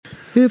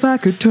If I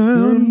could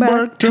turn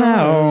back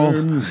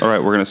time. All right,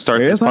 we're going to start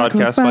this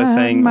podcast by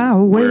saying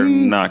we're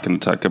not going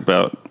to talk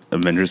about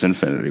Avengers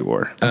Infinity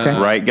War. Okay.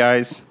 Right,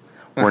 guys?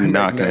 We're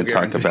not going to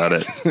talk about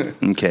it.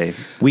 Okay.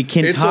 We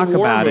can talk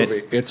about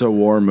it. It's a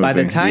war movie. By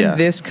the time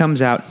this comes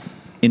out,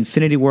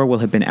 Infinity War will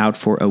have been out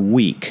for a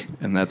week.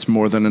 And that's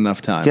more than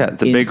enough time. Yeah,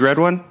 the big red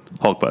one,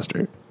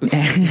 Hulkbuster.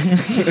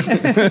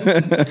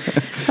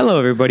 Hello,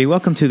 everybody.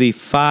 Welcome to the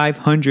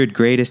 500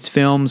 Greatest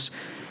Films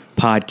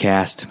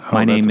podcast.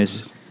 My name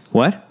is...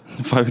 What?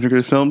 500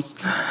 Greatest Films?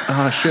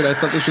 Shit, I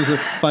thought this was a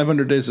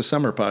 500 Days of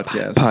Summer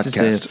podcast. This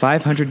is the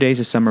 500 Days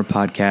of Summer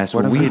podcast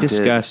where we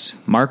discuss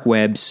Mark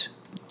Webb's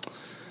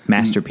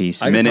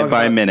masterpiece. Minute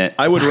by minute.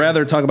 I would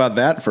rather talk about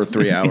that for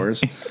 3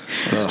 hours.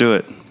 Let's do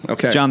it.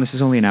 Okay. John, this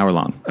is only an hour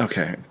long.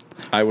 Okay.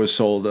 I was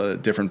sold a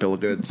different bill of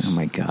goods. Oh,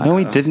 my God. No,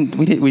 we didn't.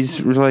 We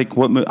were like,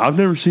 what movie? I've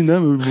never seen that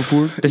movie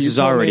before. This is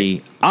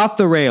already off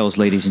the rails,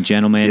 ladies and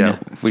gentlemen. Yeah,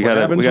 we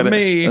got to.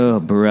 Me.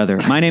 Oh, brother.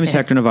 My name is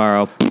Hector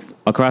Navarro.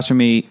 Across from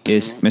me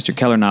is Mr.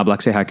 Keller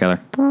Knobloch. Say hi, Keller.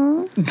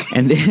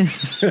 And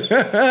this...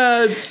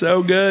 It's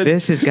so good.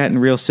 This has gotten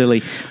real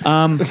silly.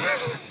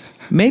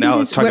 Maybe now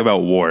let's talk about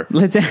war.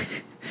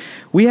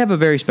 We have a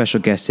very special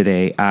guest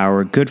today,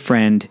 our good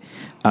friend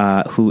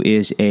who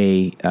is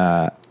a...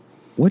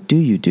 what do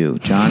you do,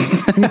 John?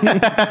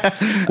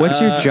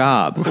 What's your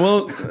job?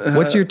 Well,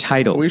 what's your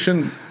title? We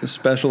shouldn't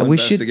special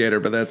investigator,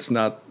 but that's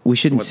not. We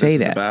shouldn't what say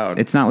this is that. about.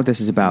 It's not what this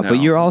is about. No. But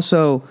you're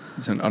also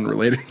It's an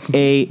unrelated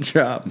a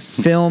job.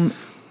 film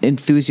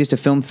enthusiast, a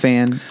film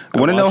fan. I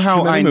want to know watched how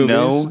too many I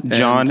know movies,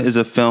 John and- is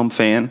a film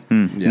fan.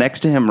 Next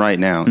to him right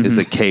now is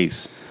a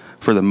case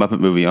for the Muppet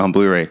movie on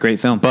Blu-ray. Great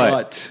film.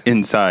 But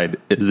inside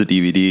is a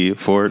DVD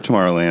for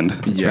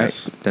Tomorrowland.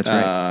 Yes, That's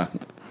right.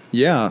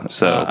 Yeah.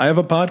 So- I have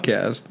a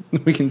podcast.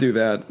 We can do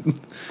that.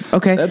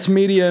 Okay. That's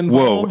media Whoa,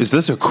 involved. is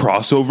this a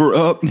crossover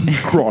up?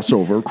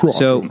 crossover.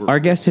 So our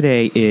guest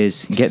today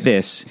is, get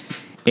this,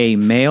 a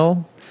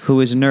male who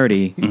is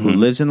nerdy, who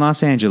lives in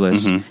Los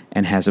Angeles,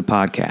 and has a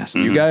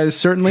podcast. You guys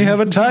certainly have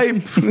a type.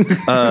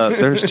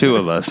 There's two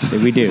of us.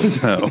 We do.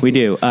 So- We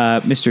do.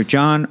 Mr.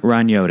 John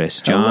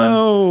Ranyotis. John,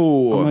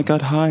 Hello. Oh my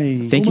God,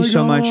 hi. thank you my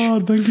so much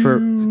God, thank for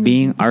you.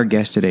 being our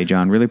guest today,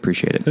 John. Really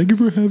appreciate it. Thank you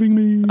for having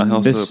me. I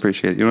also This-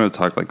 appreciate it. You don't have to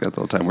talk like that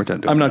the whole time. We're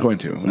done doing I'm it. not going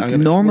to.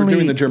 Normally- we're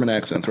doing the German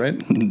accents,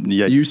 right?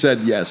 Yeah. You said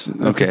yes.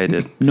 Okay, I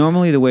did.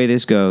 Normally, the way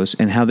this goes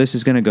and how this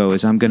is going to go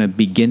is I'm going to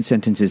begin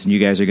sentences and you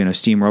guys are going to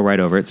steamroll right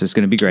over it. So it's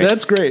going to be great.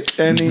 That's great.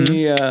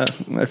 Any,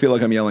 I feel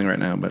like I'm yelling right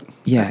now, but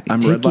yeah,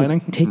 I'm take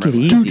redlining. Take it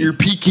easy. Dude, you're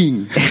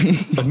peeking.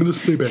 I'm going to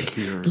stay back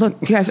here. Look,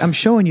 guys, I'm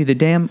showing you the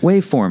damn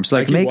waveforms.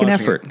 Like, I keep make an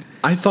watching effort. it.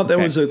 I thought that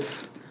Okay. was a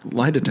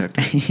lie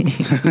detector.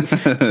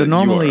 So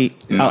normally,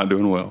 You're not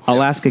doing well.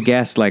 I'll ask a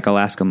guest, I'll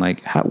ask him,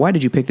 why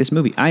did you pick this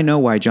movie? I know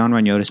why John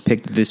Ranyotis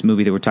picked this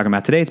movie that we're talking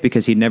about today. It's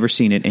because he'd never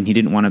seen it and he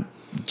didn't want to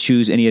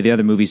choose any of the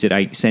other movies that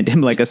I sent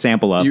him a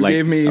sample of, You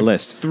gave me a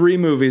list. 3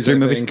 movies, Three I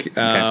movies? think.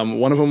 Okay.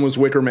 One of them was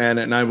Wicker Man,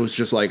 and I was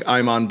just like,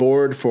 I'm on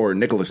board for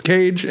Nicolas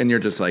Cage, and you're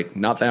just like,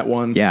 not that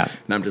one. Yeah.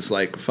 And I'm just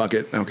like, fuck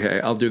it.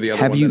 Okay, I'll do the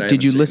other one. that I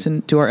Did you haven't seen.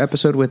 listen to our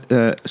episode with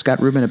Scott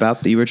Rubin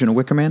about the original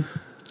Wicker Man?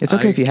 It's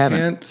okay if you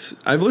haven't.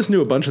 I've listened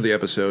to a bunch of the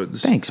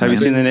episodes. Thanks, Have man.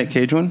 you seen the Nick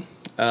Cage one?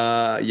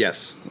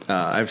 Yes.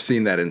 I've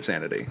seen that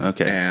Insanity.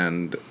 Okay.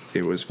 And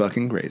it was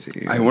fucking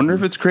crazy. I wonder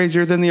if it's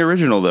crazier than the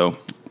original, though.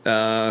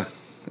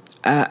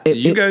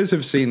 You guys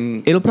have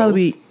seen. It'll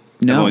probably both? be...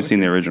 I've No. only seen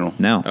the original.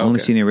 No, only Okay.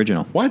 seen the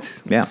original.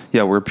 What? Yeah.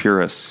 Yeah, we're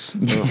purists.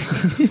 We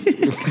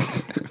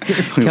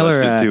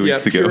Keller, watched it 2 Yeah,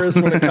 weeks ago.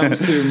 purist when it comes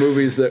to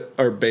movies that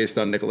are based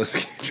on Nicolas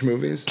Cage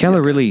movies.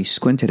 Keller really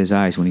squinted his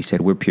eyes when he said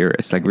we're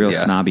purists, real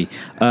Yeah. snobby.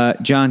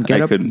 John,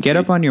 I couldn't get see.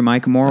 up on your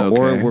mic more,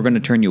 or Okay. we're going to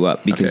turn you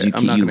up because Okay,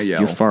 I'm not gonna you're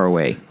yell. far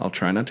away. I'll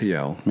try not to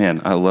yell.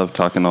 Man, I love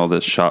talking all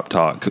this shop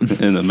talk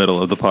in the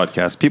middle of the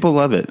podcast. People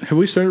love it. Have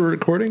we started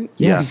recording?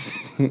 Yes,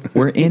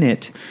 we're in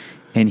it,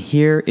 and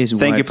here is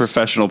Thank you, what's-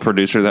 professional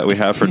producer that we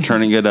have, for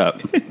turning it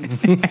up.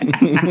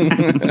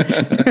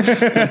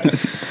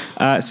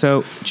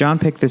 So John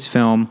picked this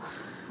film.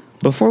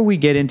 Before we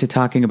get into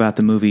talking about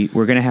the movie,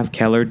 we're going to have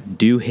Keller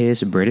do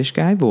his British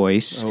guy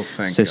voice Oh,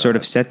 thank to sort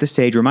God. of set the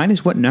stage. Remind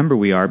us what number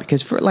we are,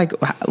 because for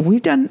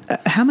we've done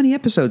how many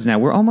episodes now?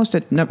 We're almost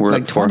at We're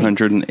like at 20.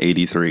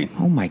 483.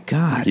 Oh my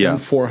God! Yeah. Done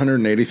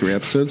 483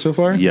 episodes so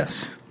far?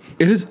 Yes.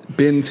 It has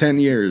been 10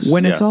 years.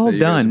 When it's Yeah. all that you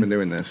guys have done, been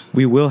doing this.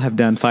 we will have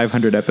done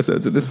 500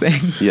 episodes of this thing.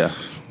 Yeah.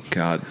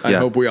 God, I Yeah.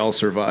 hope we all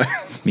survive.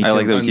 Me I too.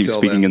 like that we keep Until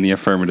speaking then. in the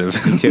affirmative.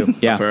 too.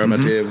 Yeah,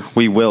 Affirmative.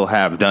 We will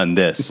have done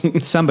this.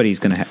 somebody's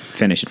going to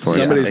finish it for us.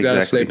 Somebody's got to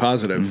exactly. stay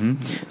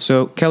positive.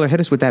 So Keller, hit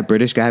us with that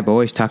British guy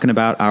voice talking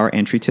about our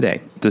entry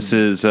today. This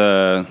is,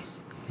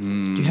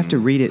 You have to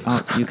read it.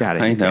 Oh, you got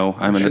it. I know,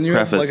 I'm going Shouldn't to you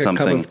have preface like a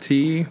something. cup of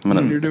tea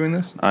gonna- when you're doing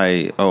this?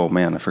 Oh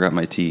man, I forgot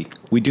my tea.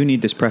 We do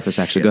need this preface,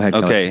 actually. Go ahead,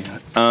 Keller. Okay.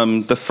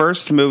 The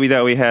first movie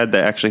that we had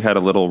that actually had a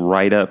little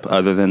write-up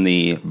other than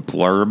the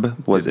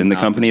blurb was Did In the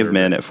not Company of deserve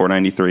Men it. at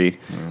 493.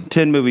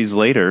 10 movies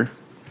later,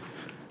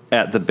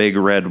 at the Big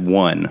Red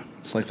One,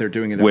 It's like they're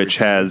doing it every which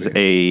has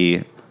movie.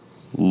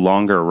 a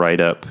longer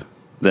write-up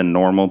than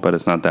normal, but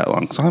it's not that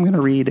long. So I'm going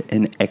to read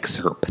an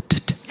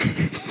excerpt.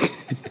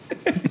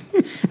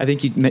 I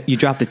think you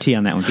dropped the T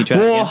on that one. Can you try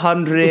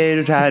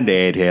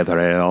that again?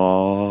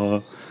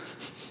 483.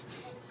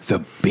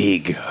 The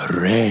Big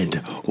Red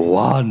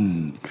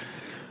One,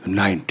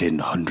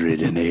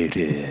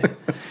 1980.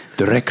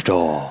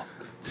 Director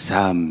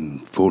Sam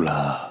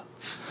Fuller.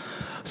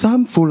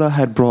 Sam Fuller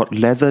had brought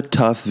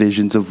leather-tough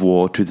visions of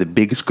war to the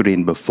big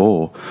screen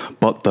before,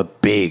 but The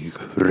Big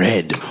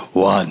Red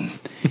One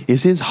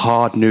is his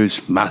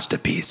hard-nosed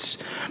masterpiece,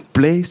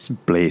 based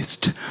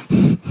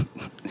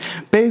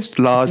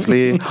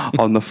largely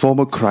on the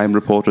former crime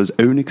reporter's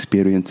own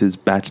experiences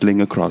battling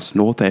across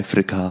North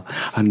Africa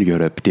and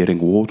Europe during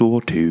World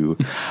War II,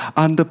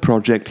 and a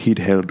project he'd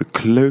held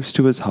close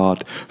to his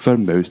heart for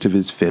most of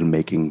his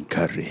filmmaking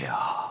career.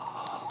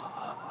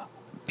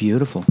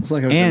 Beautiful. It's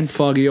like I was in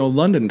foggy old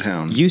London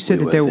town. You said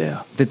We that were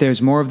there. that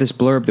there's more of this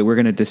blurb that we're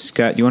going to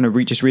discuss. You want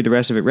to just read the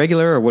rest of it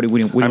regular, or what do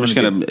you I'm just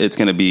going to, it's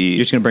going to be You're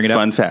just gonna bring it up?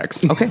 fun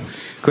facts. Okay,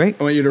 great.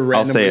 I want you to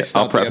I'll say randomly it. I'll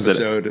stop the preface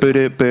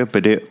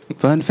episode. it.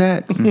 Fun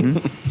facts.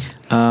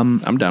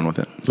 I'm done with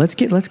it. Let's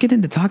get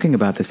into talking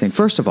about this thing.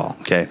 First of all,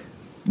 Okay.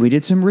 we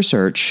did some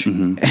research,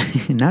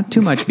 not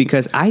too much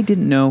because I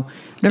didn't know,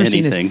 never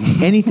seen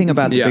anything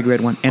about the Big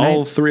Red One, and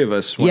all three of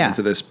us went Yeah.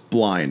 into this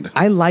blind,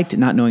 I liked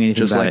not knowing anything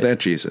just about like it. that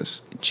Jesus.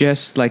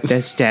 Just like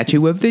the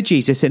statue of the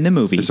Jesus in the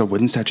movie. There's a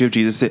wooden statue of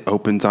Jesus that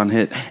opens on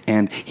it,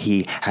 and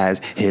he has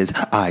his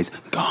eyes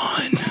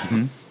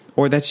gone.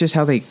 Or that's just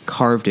how they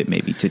carved it,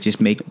 maybe, to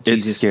just make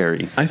Jesus. It's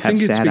scary. I have think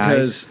it's sad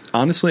because, eyes.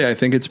 honestly, I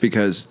think it's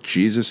because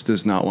Jesus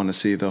does not want to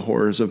see the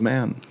horrors of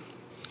man.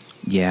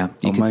 Yeah,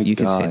 Oh my you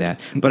could say God. that.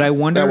 But I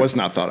wonder. That was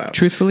not thought out.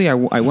 Truthfully, I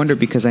wonder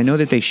because I know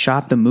that they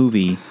shot the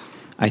movie.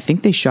 I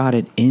think they shot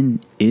it in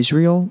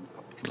Israel,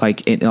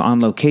 like on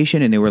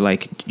location, and they were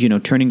like,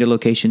 turning the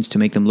locations to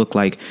make them look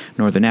like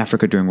Northern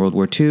Africa during World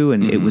War II,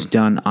 and it was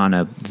done on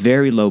a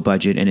very low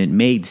budget, and it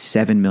made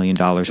 $7 million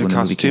when the movie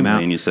cost came $2 out.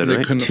 million, you said, They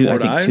right? couldn't I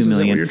afford think eyes? $2 Is that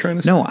million. what you're trying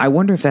to say? No, I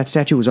wonder if that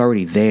statue was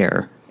already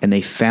there and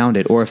they found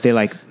it, or if they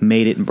like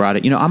made it and brought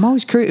it. I'm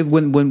always curious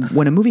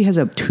when a movie has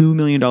a $2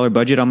 million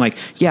budget. I'm like,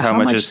 yeah, How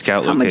much is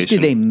scout How much did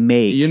location? they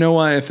make? You know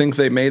why I think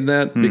they made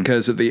that?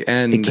 Because at the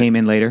end, it came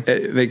in later.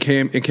 It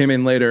came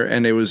in later,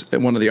 and it was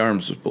one of the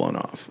arms was blown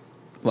off.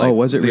 Like, Oh,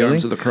 was it the really?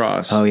 arms of the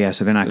cross? Oh yeah,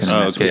 so they're not going to Oh,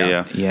 mess okay, with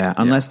yeah. it. Yeah,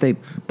 unless they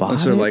bought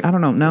Unless they're it. like, I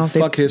don't know. No,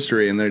 fuck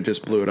history, and they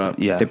just blew it up.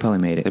 Yeah. They probably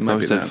made it. They It might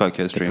probably be said that. fuck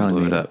history They and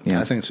blew probably it made up. it. Yeah.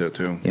 I think so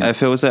too. Yeah.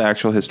 If it was an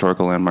actual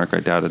historical landmark,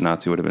 I doubt a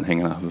Nazi would have been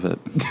hanging off of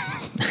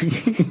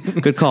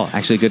it. Good call.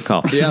 Actually, good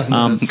call.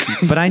 Yeah,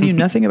 but I knew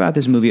nothing about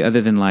this movie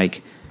other than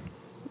like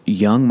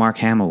young Mark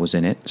Hamill was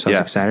in it, so I Yeah.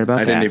 was excited about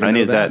I that. didn't even I knew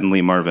know that that. and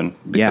Lee Marvin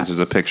because Yeah. there's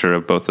a picture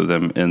of both of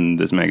them in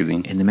this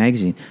magazine. in the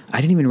magazine.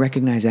 I didn't even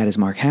recognize that as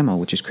Mark Hamill,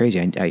 which is crazy.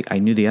 I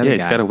knew the other Yeah,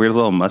 guy. he's got a weird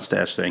little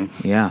mustache thing.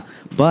 Yeah,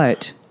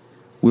 but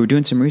we were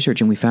doing some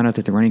research and we found out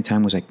that the running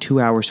time was like 2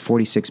 hours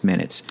 46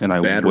 minutes. And I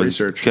Bad was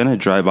research. going to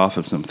drive off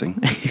of something.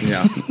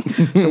 Yeah.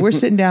 So we're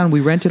sitting down. We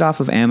rented off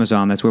of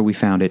Amazon. That's where we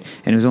found it,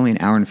 and it was only an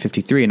hour and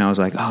 53. And I was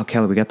like, "Oh,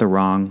 Kelly, we got the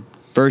wrong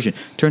version."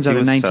 Turns out He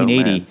in was so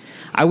 1980, mad.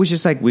 I was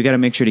just like, "We got to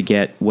make sure to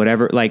get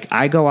whatever." Like,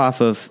 I go off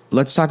of.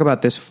 Let's talk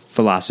about this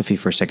philosophy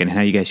for a second.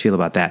 How you guys feel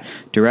about that?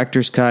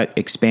 Director's cut,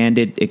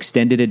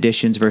 extended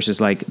editions versus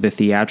like the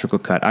theatrical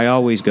cut. I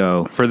always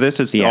go For this,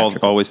 it's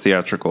Theatrical. always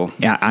theatrical.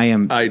 Yeah,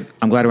 I'm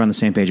I'm glad we're on the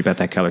same page about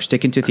that, Keller.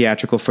 Sticking to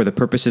theatrical for the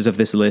purposes of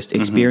this list,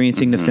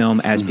 experiencing the film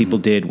as people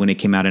did when it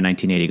came out in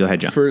 1980. Go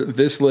ahead, John. For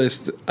this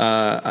list,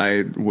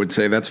 I would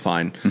say that's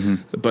fine.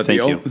 But Thank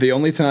you. the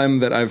only time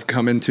that I've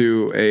come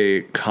into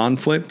a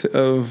conflict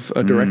of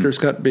a director's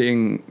cut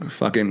being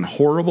fucking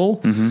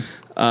horrible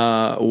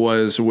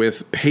was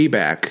with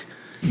Payback,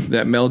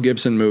 that Mel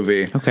Gibson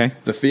movie. Okay.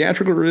 The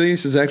theatrical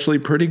release is actually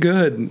pretty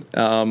good.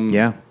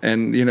 Yeah.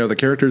 And, the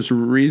character's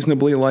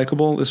reasonably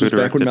likable. This was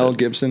back when directed Mel it?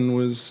 Gibson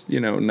was,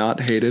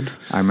 not hated.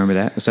 I remember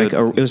that.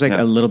 It was like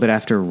Yeah. a little bit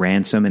after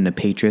Ransom and the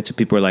Patriots.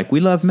 People were like, "We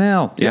love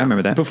Mel." Yeah, I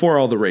remember that. Before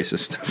all the racist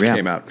stuff Yeah.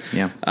 came out.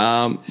 Yeah.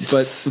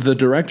 But the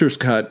director's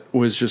cut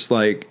was just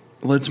like,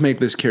 let's make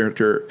this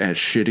character as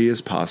shitty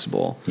as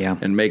possible. Yeah.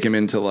 And make him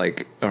into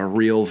like a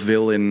real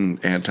villain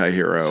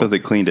anti-hero. So they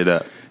cleaned it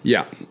up.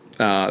 Yeah.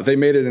 They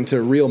made it into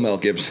real Mel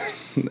Gibson.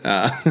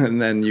 And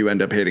then you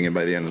end up hating him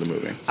by the end of the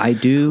movie. I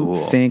do Cool.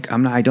 think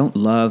I don't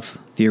love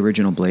the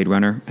original Blade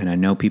Runner, and I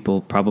know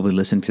people probably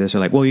listening to this are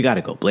like, "Well, you got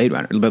to go Blade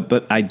Runner,"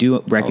 but I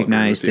do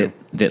recognize with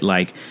that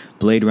like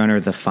Blade Runner,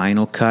 the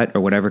final cut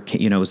or whatever,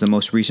 was the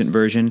most recent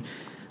version.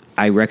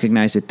 I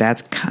recognize that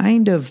that's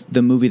kind of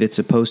the movie that's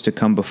supposed to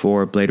come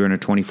before Blade Runner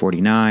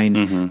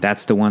 2049.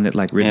 That's the one that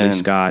like Ridley And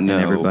Scott no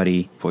and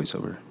everybody.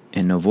 voiceover.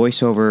 And no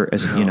voiceover,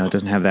 as it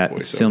doesn't have that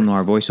Voiceover. film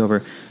noir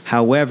voiceover.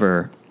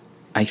 However,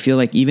 I feel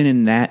like even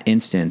in that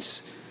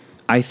instance,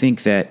 I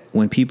think that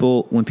when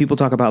people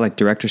talk about like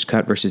director's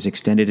cut versus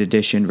extended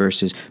edition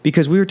versus,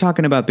 because we were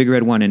talking about Big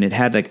Red One and it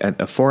had like a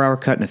 4-hour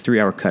cut and a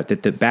 3-hour cut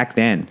that back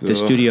then the Ugh.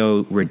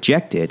 studio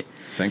rejected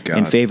Thank God.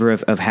 in favor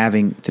of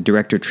having the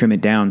director trim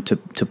it down to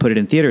put it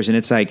in theaters. And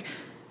it's like,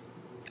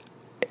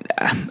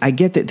 I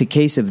get that the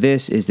case of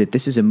this is that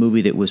this is a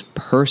movie that was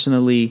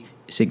personally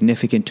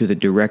significant to the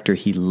director.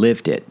 He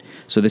lived it.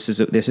 So this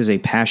is a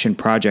passion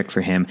project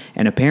for him,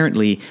 and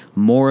apparently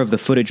more of the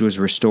footage was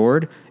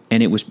restored,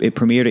 and it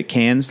premiered at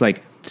Cannes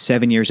like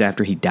 7 years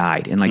after he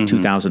died in like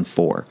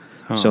 2004.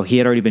 So he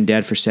had already been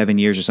dead for 7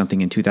 years or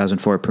something in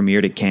 2004. It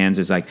premiered at Cannes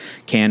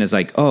Cannes is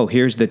like, oh,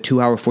 here's the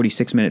 2-hour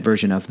 46-minute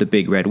version of The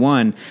Big Red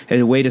One,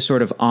 as a way to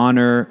sort of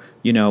honor,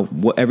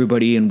 what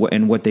everybody and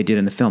what they did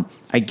in the film.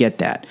 I get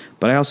that,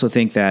 but I also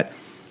think that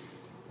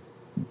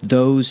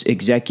those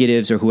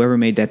executives or whoever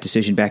made that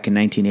decision back in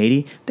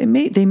 1980,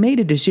 they made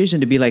a decision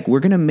to be like, we're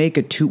going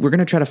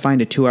to try to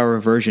find a 2-hour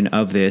version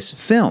of this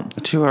film.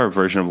 A 2-hour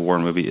version of a war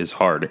movie is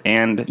hard,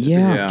 and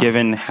Yeah.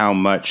 given how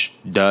much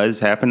does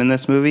happen in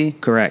this movie,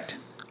 Correct.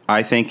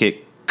 I think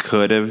it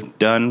could have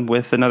done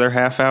with another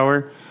half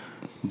hour.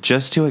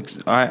 Just to,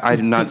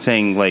 I'm not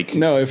saying like.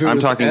 No, if it I'm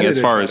was talking as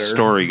edited far better. as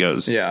story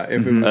goes. Yeah,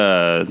 if it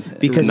was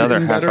Because another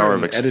written half better hour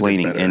of and edited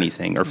explaining better.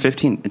 anything, or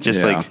 15,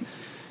 just Yeah. like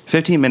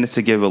 15 minutes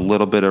to give a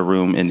little bit of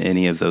room in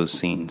any of those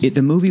scenes.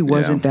 The movie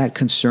wasn't that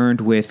concerned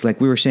with,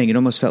 like we were saying, it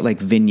almost felt like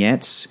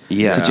vignettes.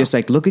 Yeah. To just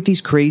like, look at these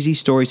crazy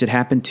stories that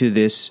happened to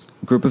this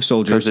group of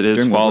soldiers. Because it is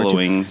during World War II.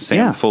 following Sam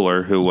Yeah.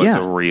 Fuller, who was Yeah.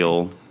 a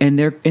real. And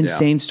they're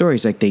insane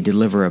stories. Like they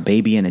deliver a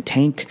baby in a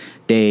tank.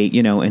 They,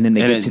 and then they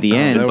get to the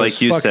end. It's That like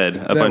was you fuck- said, a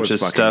that bunch was of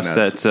fucking stuff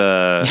nuts.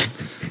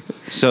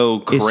 that's so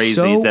crazy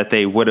so- that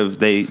they would have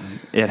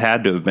it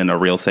had to have been a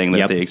real thing that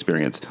Yep. they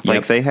experienced. Yep.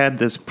 Like they had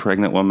this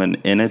pregnant woman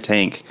in a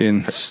tank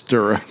in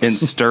stirrups. in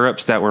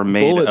stirrups that were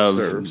made Bullet of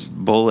stirrups.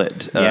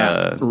 bullet.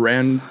 Yeah.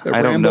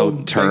 I don't know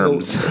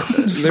terms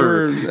They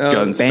for were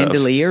gun stuff.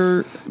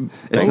 Bandolier.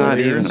 It's not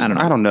Bandoliers? even.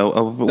 I don't know.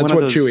 One That's of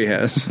what those, Chewie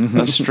has.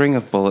 A string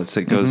of bullets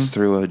that goes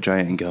through a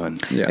giant gun.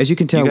 Yeah. As you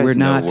can tell, You guys we're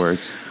know not.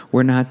 words.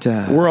 We're not.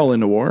 We're all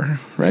into war,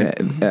 right?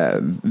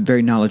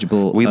 Very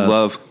knowledgeable. We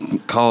love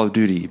Call of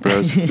Duty,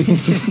 bros.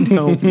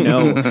 no.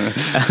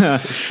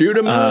 Shoot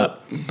him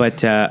up.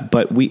 But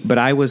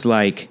I was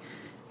like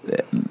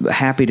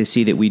happy to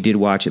see that we did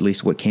watch at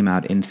least what came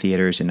out in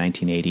theaters in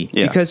 1980.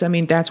 Yeah. Because I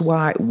mean that's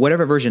why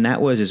whatever version that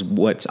was is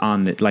what's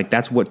on the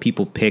that's what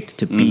people picked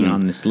to be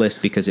on this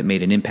list because it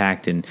made an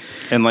impact and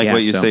And yeah,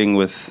 what you're so- saying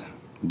with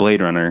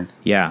Blade Runner,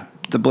 Yeah,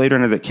 the Blade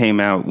Runner that came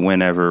out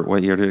whenever,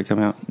 what year did it come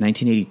out?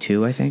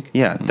 1982 I think.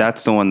 Yeah,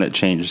 that's the one that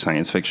changed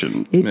science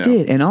fiction. It Yeah.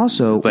 did, and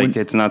also Like when-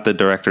 it's not the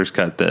director's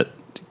cut that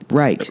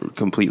right.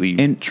 completely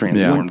And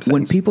transformed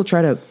when things. people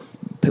try to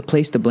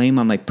place the blame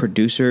on like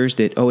producers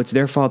that it's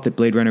their fault that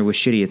Blade Runner was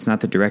shitty, it's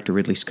not the director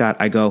Ridley Scott,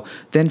 I go,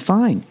 then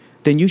fine,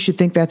 then you should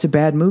think that's a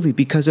bad movie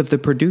because of the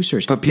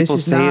producers. But people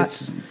This is say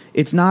not,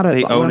 it's not a.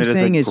 they what own I'm it as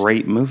saying a is,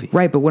 great movie.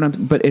 right?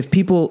 But if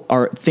people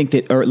think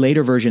that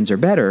later versions are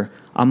better,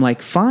 I'm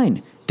like,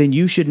 fine. Then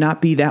you should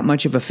not be that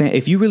much of a fan.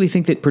 If you really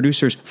think that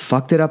producers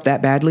fucked it up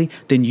that badly,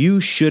 then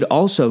you should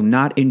also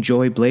not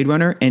enjoy Blade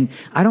Runner. And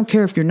I don't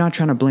care if you're not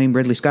trying to blame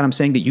Ridley Scott. I'm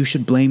saying that you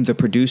should blame the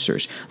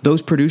producers.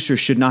 Those producers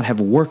should not have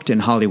worked in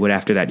Hollywood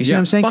after that. You see Yeah, what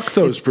I'm saying? fuck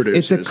those It's a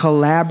producers.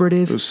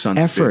 collaborative Those sons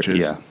of effort. bitches.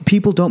 Yeah.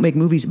 People don't make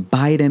movies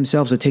by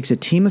themselves. It takes a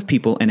team of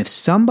people, and if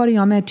somebody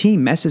on that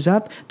team messes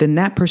up, then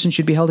that person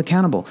should be held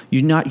accountable. You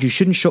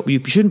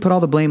shouldn't put all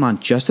the blame on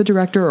just the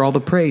director or all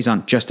the praise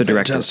on just the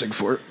director. Fantastic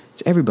Four.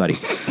 It's everybody.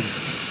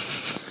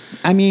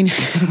 I mean,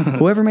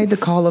 whoever made the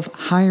call of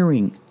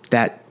hiring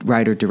that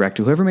writer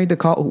director, whoever made the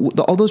call,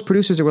 all those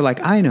producers that were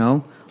like, I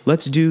know,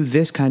 let's do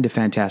this kind of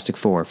Fantastic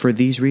Four for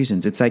these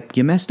reasons. It's like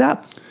you messed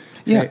up.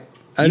 Yeah, You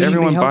should be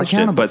everyone held botched it,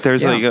 accountable. but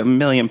there's Yeah. like a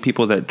million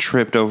people that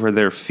tripped over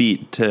their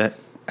feet to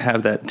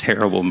have that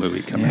terrible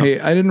movie come out. Hey,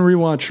 I didn't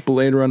rewatch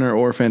Blade Runner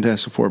or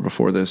Fantastic Four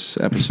before this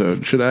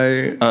episode. Should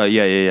I?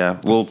 Yeah.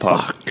 We'll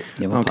pause.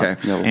 Yeah, we'll Okay.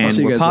 pause. Yeah, we'll And pause.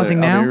 See you we're guys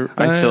pausing later. I'll now.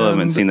 be- I still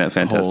haven't and seen that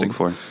Fantastic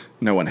hold. Four.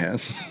 No one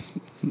has.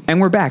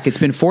 And we're back. It's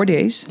been 4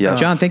 days. Yeah.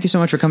 John, thank you so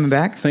much for coming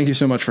back. Thank you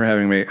so much for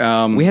having me.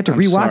 We had to I'm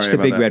rewatch sorry the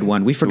about Big that. Red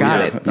One. We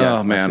forgot it. Yeah,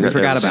 Oh man, I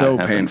forgot It's about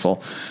so it.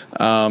 painful.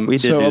 We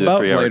did so do the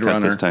about 3-hour Blade cut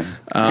Runner. this time.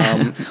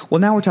 Well,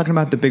 now we're talking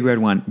about the Big Red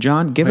One.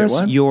 John, give Wait, us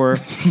what? your.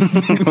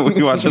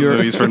 We watch those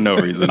movies for no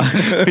reason.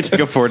 We took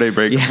a 4-day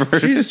break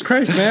first. Jesus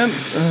Christ, man!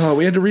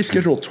 We had to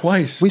reschedule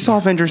twice. We saw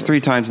Avengers 3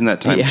 times in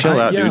that time. Yeah. Chill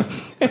out, yeah. dude.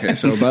 Okay,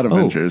 so about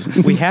Avengers,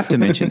 We have to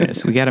mention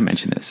this. We got to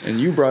mention this. and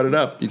you brought it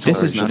up. You told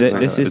This us is not the- to talk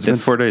this about is It's it. been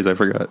 4 days. I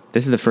forgot.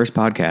 This is the first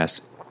podcast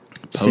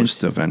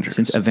Post-Avengers.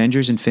 since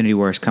Avengers Infinity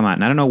War has come out.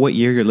 And I don't know what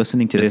year you're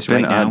listening to It's this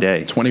been right now. a day.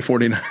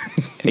 2049.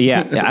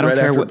 Yeah, I don't Right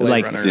care after what. Blade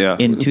Like Runner. Yeah.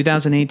 in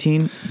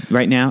 2018,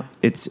 right now,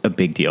 it's a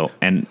big deal,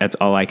 and that's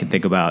all I can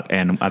think about,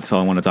 and that's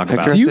all I want to talk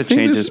about. Hector Do you has to think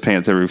change this- his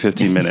pants every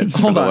 15 minutes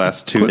for Hold the on.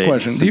 last 2 Quick days.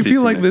 question: Do you since he's feel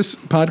seen like it. this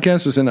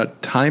podcast is in a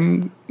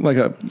time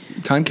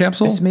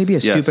capsule? This may be a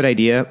Yes. stupid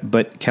idea,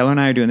 but Keller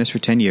and I are doing this for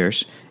 10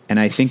 years, and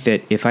I think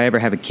that if I ever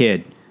have a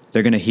kid,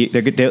 they're gonna hear.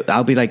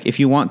 I'll be like, if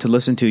you want to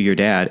listen to your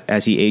dad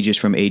as he ages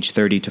from age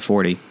 30 to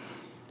 40,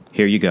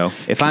 here you go.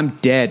 If I'm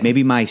dead,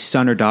 maybe my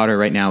son or daughter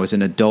right now is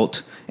an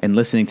adult and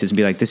listening to this and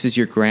be like, this is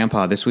your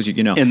grandpa. This was your,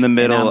 you know. In the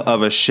middle And,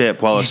 of a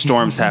ship while a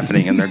storm's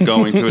happening and they're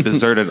going to a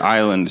deserted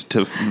island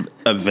to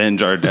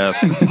avenge our death.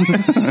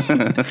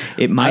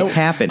 it might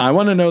happen. I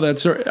want to know that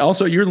story.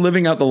 Also, you're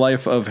living out the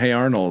life of Hey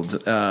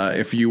Arnold.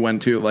 If you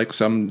went to like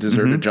some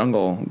deserted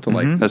jungle to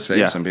like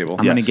save some people,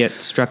 I'm going to get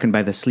struck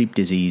by the sleep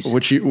disease.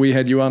 which we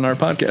had you on our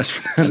podcast.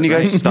 For that, Can you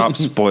guys stop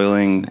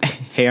spoiling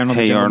Hey Arnold,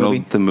 Hey the Jungle Arnold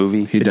movie? the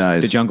movie? He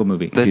dies. The Jungle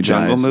movie. The He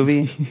Jungle dies.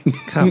 movie?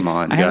 Come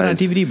on, I have it on guys.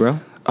 DVD, bro.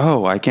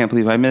 Oh, I can't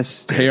believe I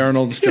missed. Hey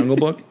Arnold's Jungle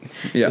Book.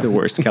 Yeah, The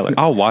worst, Keller.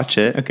 I'll watch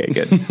it. Okay,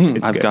 good.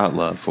 It's I've good. got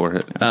love for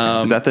it.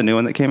 Is that the new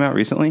one that came out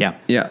recently? Yeah.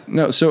 Yeah,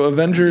 no. So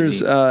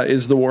Avengers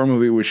is the war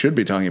movie we should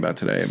be talking about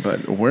today,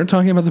 but we're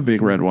talking about the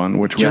big red one,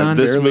 which John,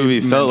 we This barely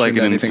movie felt like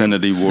an mentioned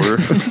anything. Infinity War.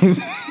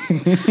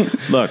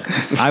 Look,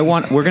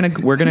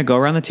 we're gonna go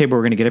around the table.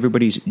 We're gonna get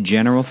everybody's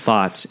general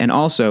thoughts, and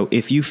also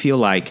if you feel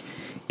like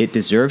it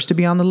deserves to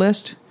be on the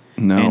list,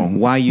 No. and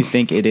why you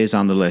think it is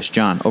on the list.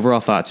 John, overall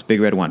thoughts,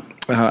 Big Red One.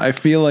 I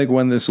feel like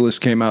when this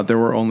list came out, there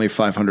were only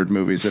 500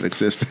 movies that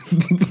existed.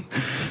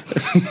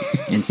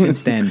 And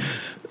since then,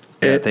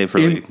 Yeah, they've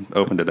really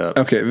opened it up.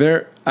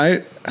 Okay,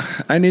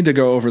 I need to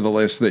go over the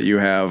list that you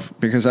have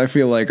because I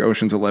feel like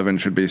Ocean's 11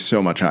 should be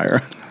so much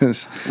higher.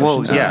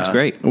 Well, yeah. it's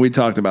great. We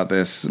talked about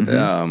this.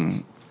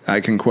 I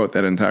can quote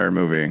that entire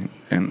movie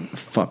and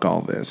fuck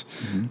all this.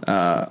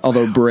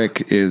 Although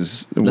Brick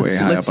is way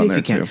high up on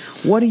there too.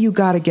 What do you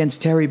got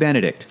against Terry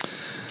Benedict?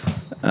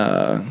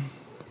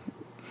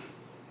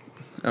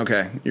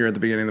 Okay, you're at the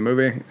beginning of the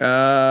movie.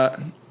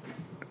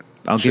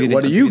 I'll give you.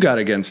 What do you got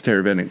against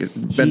Terry Benedict?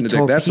 He That's the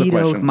torpedoed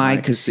question. my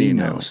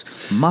casinos,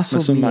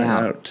 muscled me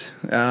out.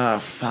 Ah,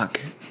 fuck.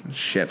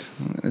 Shit.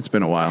 It's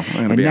been a while. I'm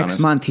gonna And be next honest.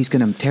 month he's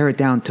going to tear it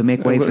down to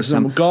make way for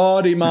some some.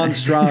 gaudy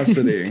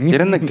monstrosity.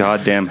 Get in the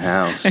goddamn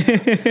house.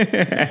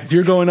 If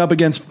you're going up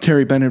against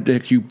Terry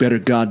Benedict, you better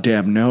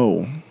goddamn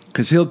know,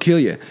 because he'll kill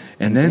you,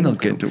 and then he'll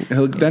go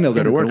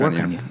to work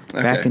on you.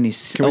 Back Okay. in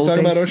his Can we old talk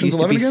about days, it Ocean's used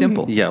to 11 be again?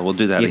 simple. Yeah, we'll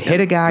do that You'd again.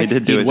 hit a guy, We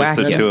did do he'd it whack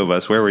just the you. two of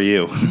us. Where were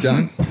you?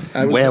 Done.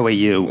 Where were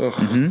you?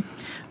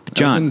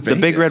 John, The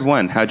Big Red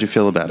One. How'd you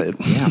feel about it?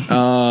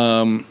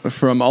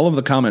 From all of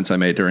the comments I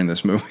made during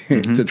this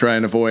movie to try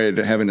and avoid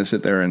having to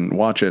sit there and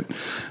watch it,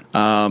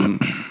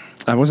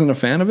 I wasn't a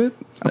fan of it.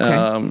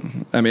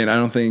 Okay. I mean, I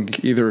don't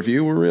think either of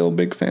you were real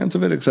big fans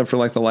of it, except for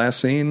like the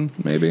last scene,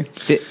 maybe.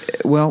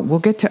 Well, we'll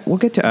get to us. We'll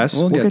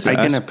get to I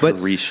can us, but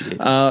appreciate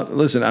it.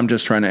 listen, I'm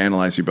just trying to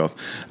analyze you both.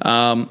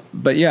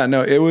 But yeah,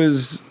 no, it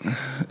was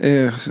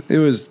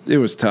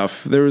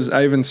tough.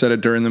 I even said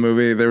it during the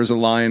movie. There was a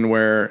line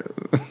where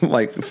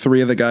like three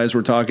of the guys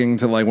were talking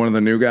to like one of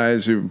the new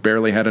guys who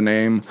barely had a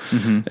name,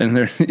 and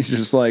he's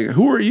just like,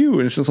 "Who are you?"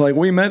 And it's just like,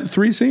 "We met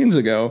 3 scenes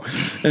ago,"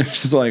 and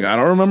it's just like, "I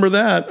don't remember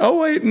that." "Oh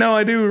wait, no,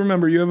 I do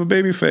remember. You have a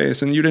baby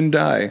face and you didn't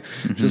die."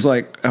 Just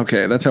like,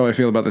 okay, that's how I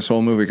feel about this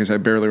whole movie because I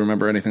barely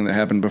remember anything that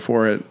happened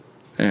before it,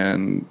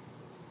 and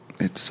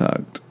it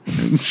sucked.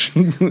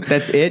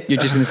 That's it?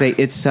 You're just going to say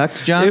it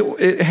sucked, John?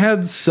 It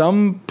had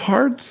some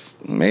parts,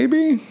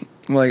 maybe.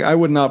 Like, I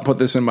would not put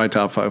this in my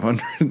top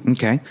 500.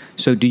 Okay.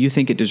 So do you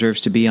think it deserves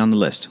to be on the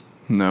list?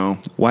 No.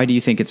 Why do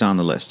you think it's on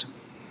the list?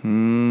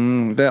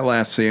 That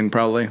last scene,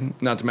 probably.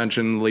 Not to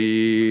mention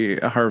Lee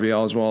Harvey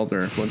Oswald,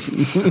 or what's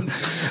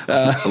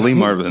Lee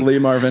Marvin. Lee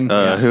Marvin.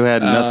 Who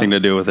had nothing to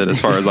do with it, as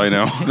far as I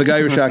know. The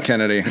guy who shot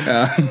Kennedy.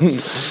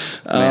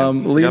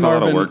 Man, Lee got a lot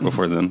of Marvin. work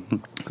before then.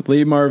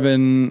 Lee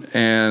Marvin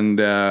and...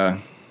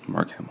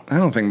 Mark Hamill. I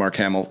don't think Mark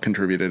Hamill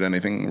contributed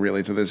anything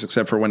really to this,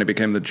 except for when he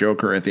became the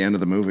Joker at the end of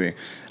the movie.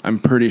 I'm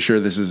pretty sure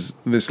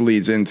this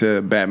leads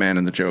into Batman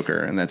and the Joker,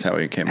 and that's how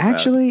he came about.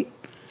 Actually,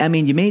 I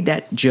mean, you made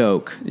that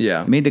joke.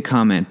 Yeah. You made the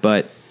comment,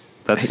 but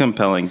That's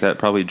compelling. That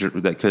probably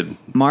that could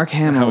Mark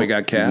Hamill... How he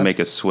got cast. make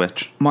a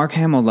switch. Mark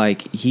Hamill,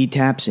 like, he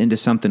taps into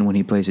something when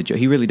he plays a joke.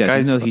 He really does.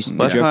 Guys, Even though he's the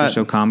let's Joker's not-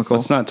 so comical.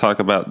 Let's not talk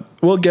about.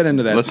 We'll get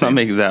into that. Let's not scene.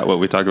 make that what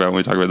we talk about when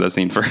we talk about that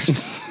scene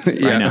first.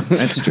 Yeah. I know.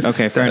 That's true.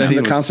 Okay, fair In enough. the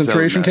was so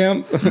concentration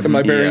nuts. camp? Am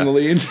I burying Yeah. the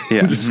lead?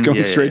 Yeah. Just going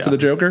Yeah, straight to yeah. the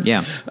Joker?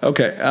 Yeah.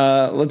 Okay,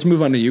 let's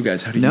move on to you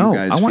guys. How do No, you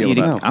guys I want feel you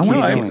to... about I want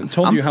No, you I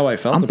told you how I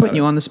felt I'm about putting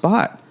you it. on the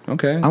spot.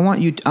 Okay. I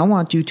want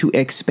you to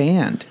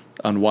expand.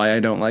 On why I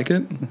don't like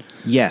it?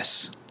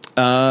 Yes.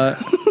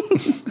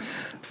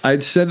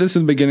 I'd said this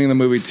in the beginning of the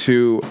movie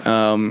too,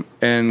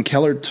 and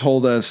Keller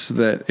told us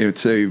that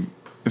it's a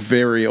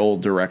very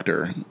old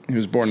director. He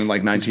was born in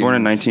like 19... Born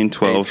in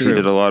 1912. He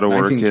did a lot of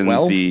work in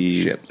 1912?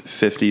 the Shit.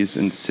 50s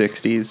and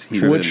 60s.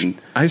 He's Which, in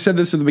I said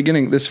this at the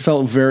beginning, this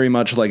felt very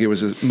much like it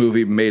was a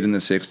movie made in the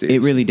 60s.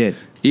 It really did.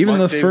 Even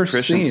Mark the Dave first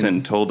Christensen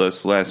scene. told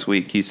us last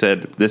week. He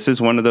said this is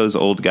one of those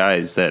old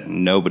guys that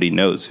nobody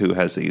knows who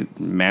has a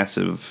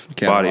massive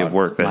body of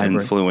work that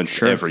Library. influenced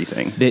Sure.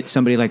 everything. That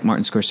somebody like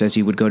Martin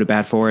Scorsese would go to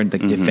bat for and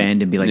like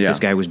defend and be like, Yeah. this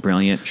guy was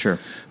brilliant. Sure.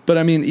 But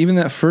I mean, even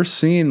that first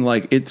scene,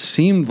 like, it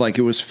seemed like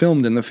it was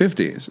filmed in the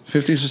 50s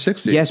or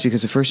 60s. Yes,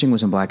 because the first thing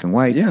was in black and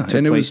white. Yeah, It took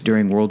and it place was-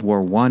 during World War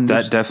One.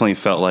 That definitely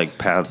felt like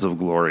Paths of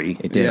Glory.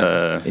 It did.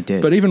 Uh, It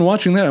did. But even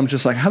watching that, I'm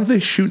just like, how did they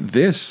shoot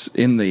this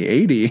in the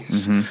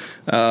 80s?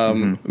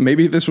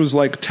 Maybe this was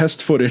like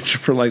test footage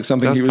for like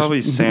something That's he was.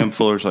 probably Sam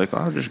Fuller's like,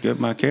 I'll just get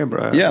my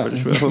camera out. Yeah,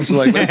 it's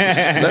like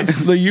that's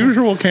the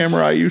usual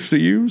camera I used to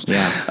use.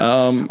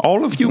 Yeah.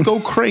 All of you go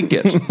crank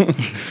it.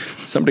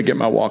 Somebody get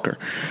my walker.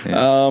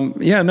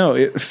 No,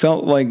 it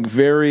felt like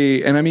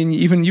very, and I mean,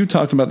 even you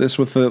talked about this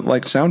with the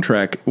like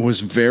soundtrack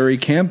was very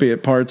campy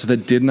at parts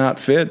that did not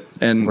fit,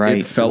 and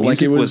it felt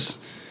like it was.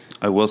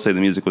 I will say the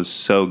music was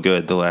so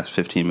good the last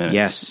 15 minutes.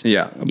 Yes.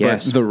 Yeah,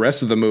 Yes. but the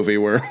rest of the movie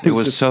were It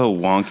was so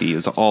wonky. It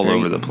was all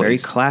over the place. Very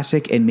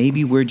classic, and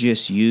maybe we're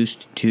just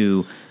used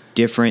to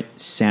different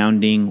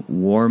sounding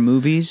war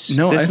movies.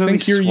 No, This I think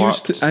movie you're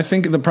swapped. used to. I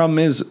think the problem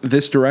is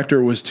this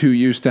director was too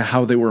used to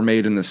how they were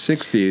made in the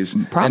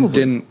 '60s, Probably. and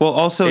didn't. Well,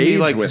 also he age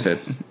like with it.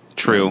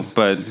 True,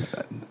 but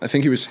I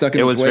think he was stuck in.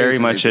 It his was ways very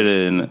and he much just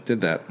an-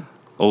 did that.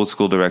 old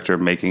school director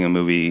making a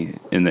movie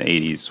in the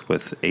 80s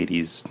with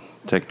 80s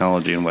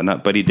technology and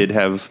whatnot. But he did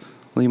have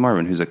Lee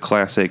Marvin, who's a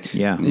classic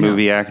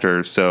movie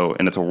actor. So,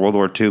 and it's a World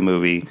War II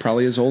movie.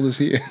 Probably as old as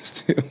he is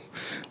too.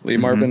 Lee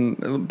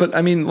Marvin, but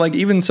I mean, like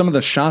even some of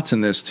the shots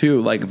in this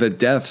too, like the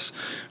deaths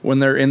when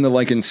they're in the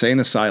like insane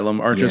asylum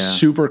are just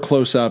super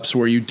close ups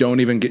where you don't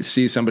even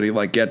see somebody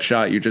like get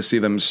shot. You just see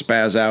them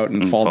spaz out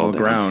and fall to the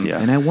down, ground. yeah.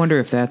 And I wonder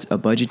if that's a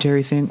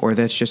budgetary thing or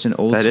that's just an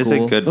old That is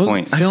school. a good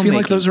point. I feel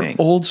like filmmaking those are thing.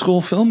 old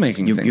school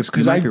filmmaking You- things you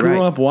because might I be grew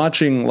right. up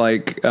watching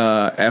like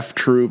F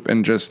Troop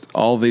and just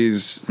all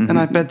these. And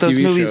I bet those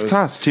TV movies shows.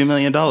 cost $2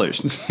 million.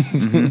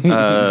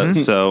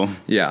 So,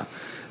 Yeah.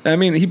 I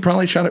mean, he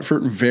probably shot it for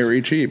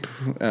very cheap.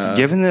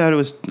 given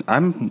that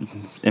I'm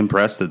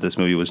impressed that this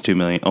movie was $2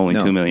 million, only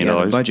 $2 million.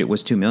 Yeah, the budget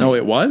was $2 million. Oh,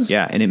 it was?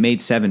 Yeah, and it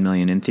made $7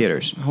 million in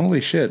theaters. Holy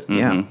shit.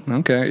 Yeah.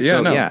 Okay. Yeah.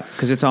 So, no. yeah,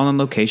 because it's all on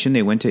location.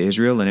 They went to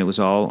Israel, and it was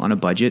all on a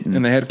budget.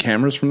 And they had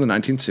cameras from the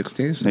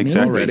 1960s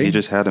Exactly. already. He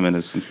just had him in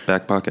his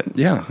back pocket.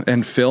 Yeah,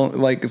 and film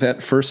like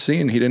that first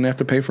scene, he didn't have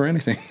to pay for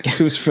anything.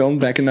 It was filmed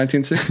back in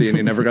 1960, and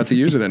he never got to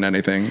use it in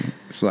anything.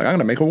 It's like I'm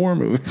gonna make a war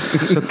movie.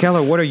 So,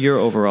 Keller, what are your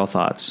overall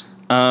thoughts?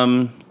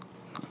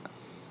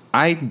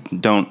 I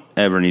don't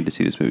ever need to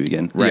see this movie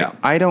again. Right. Yeah.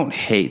 I don't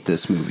hate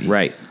this movie.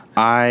 Right.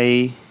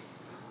 I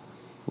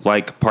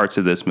like parts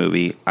of this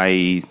movie.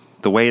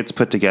 The way it's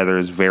put together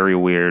is very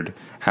weird.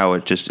 How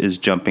it just is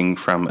jumping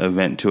from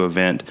event to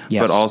event,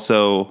 Yes. but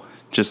also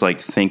just like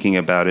thinking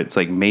about it. It's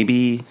like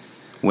maybe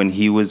when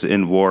he was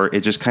in war,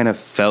 it just kind of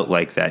felt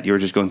like that. You were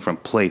just going from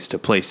place to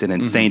place. An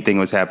insane thing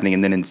was happening,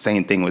 and then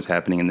insane thing was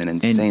happening, and then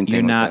insane And thing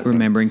you're was not happening.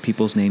 remembering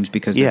people's names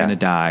because they're Yeah. going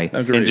to die.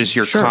 Agreed. And just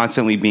you're Sure.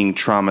 constantly being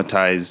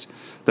traumatized.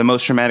 The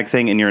most traumatic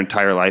thing in your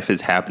entire life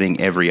is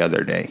happening every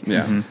other day.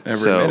 Yeah, every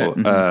So,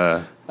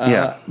 minute.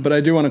 yeah. But I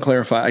do want to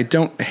clarify. I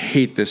don't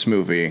hate this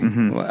movie.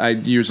 I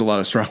use a lot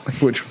of strong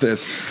language with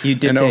this. You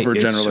did and say it's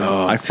overgeneralism.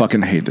 so- I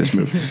fucking hate this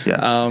movie.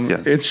 Yeah.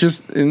 It's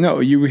just no.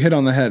 You hit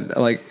on the head.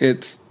 Like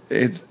it's.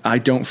 I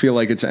don't feel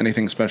like it's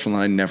anything special,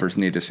 and I never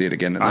need to see it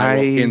again. And I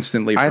will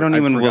instantly. I don't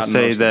I've even will forgotten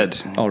say most of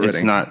that it already.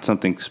 it's not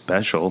something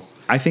special.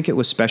 I think it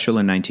was special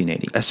in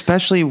 1980.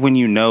 Especially when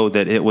you know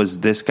that it was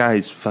this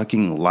guy's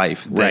fucking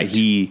life that Right.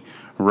 he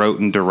wrote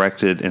and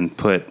directed and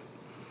put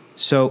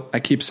So I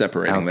keep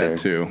separating out that there.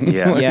 too.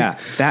 Yeah. yeah,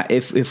 that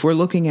if we're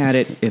looking at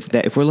it,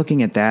 if we're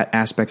looking at that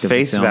aspect of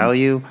Face the film,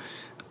 value.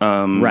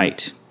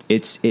 right?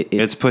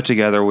 It's put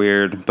together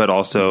weird, but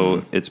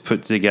also it's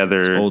put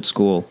together old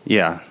school.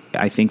 Yeah.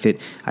 I think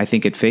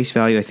at face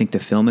value, I think the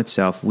film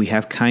itself, we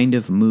have kind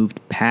of moved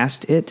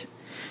past it,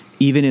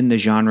 even in the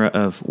genre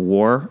of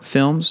war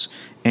films.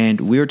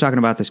 And we were talking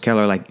about this,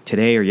 Keller, like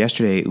today or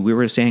yesterday. We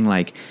were saying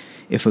like,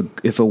 if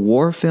a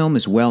war film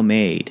is well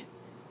made,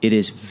 it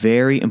is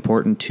very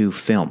important to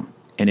film,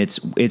 and it's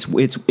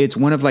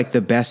one of like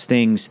the best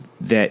things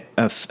that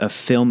a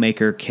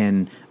filmmaker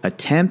can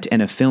attempt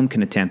and a film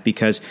can attempt,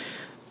 because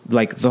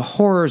like the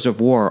horrors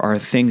of war are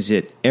things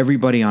that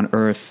everybody on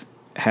Earth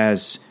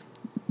has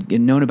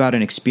known about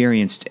and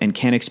experienced and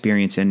can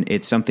experience, and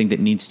it's something that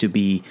needs to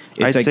be.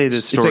 I'd say the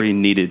story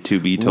needed to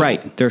be told.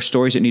 Right, there are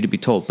stories that need to be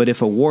told. But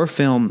if a war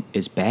film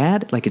is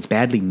bad, like it's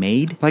badly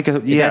made,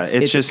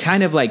 it's just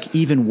kind of like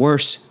even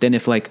worse than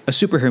if like a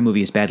superhero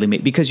movie is badly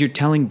made, because you're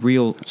telling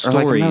real Or like, I'm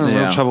stories. having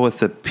real trouble with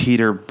the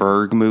Peter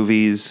Berg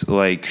movies,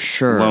 like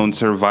Sure. Lone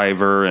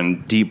Survivor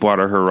and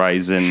Deepwater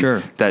Horizon.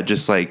 Sure. That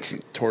just like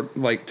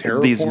Like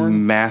terror these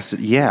porn. massive,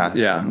 Yeah,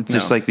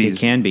 just no. like these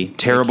can be.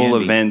 terrible It can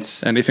be.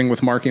 events. Anything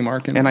with Marky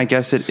Mark in it? And I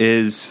guess it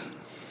is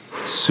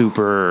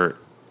super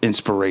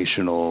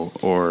inspirational,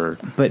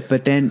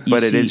 But then, you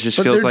but it see, is just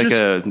but feels they're like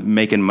just-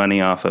 making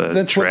money off a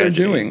That's what tragedy.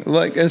 they're doing.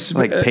 Like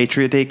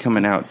Patriot Day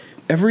coming out.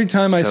 Every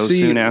time I so see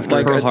soon after.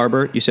 like Pearl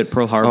Harbor. You said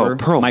Pearl Harbor. Oh,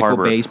 Pearl Michael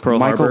Harbor. Bay's Pearl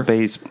Michael Harbor.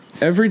 Bay's.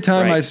 every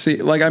time I Right. see,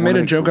 like I made One a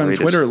of the joke on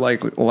greatest. Twitter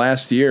like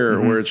last year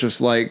where it's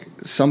just like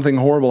something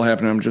horrible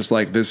happened. I'm just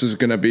like, this is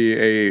going to be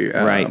a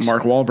Right.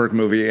 Mark Wahlberg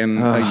movie in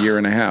a year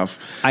and a half.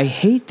 I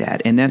hate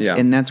that, and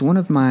that's one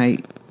of my.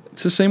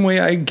 It's the same way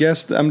I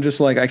guessed. I'm just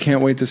like, I can't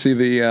wait to see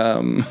the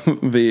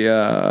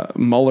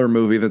Mueller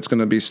movie that's going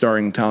to be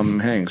starring Tom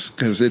Hanks,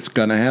 because it's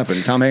going to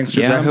happen. Tom Hanks.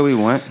 Is that who we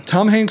want?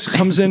 Tom Hanks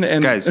comes in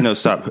and Guys, no,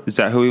 stop. Is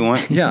that who we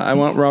want? yeah, I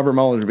want Robert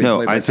Mueller to be. No,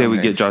 played by I say Tom we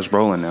get Hanks. Josh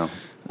Brolin now.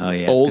 Oh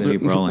yeah, old. it's gonna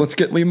be Brolin. Let's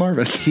get Lee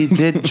Marvin. He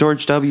did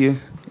George W.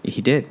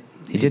 He did.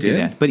 He did do did?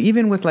 that. But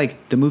even with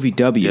like the movie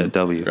W, Yeah,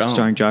 W. Oh.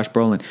 starring Josh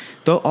Brolin,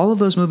 though all of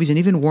those movies and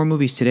even war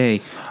movies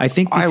today, I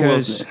think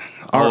because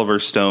Oliver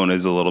Stone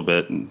is a little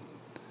bit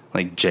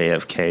like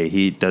JFK.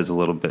 He does a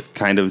little bit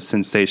kind of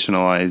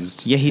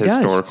sensationalized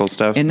historical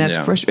stuff. And that's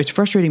Yeah. it's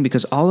frustrating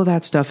because all of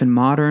that stuff in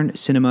modern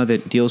cinema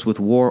that deals with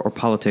war or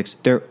politics,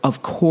 they're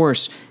of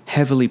course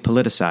heavily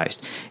politicized.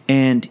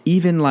 And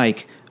even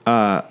like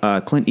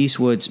Clint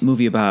Eastwood's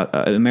movie about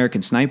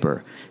American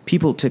Sniper,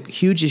 people took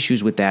huge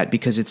issues with that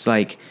because it's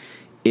like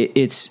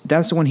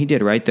that's the one he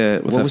did, right?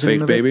 With what the was the name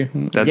fake of it?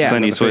 baby. That's Yeah.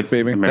 Clint The Eastwood, fake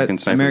baby. American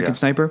Sniper. American yeah.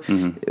 Sniper,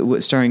 It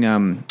was starring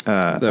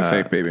The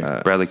fake baby.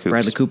 Bradley Coops.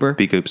 Bradley Cooper.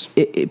 B. Coops.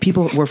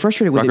 People were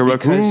frustrated with Rocket it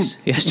because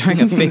Raccoon.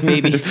 starring a fake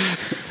baby,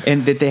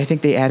 and that I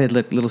think they added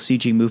little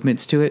CG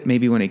movements to it.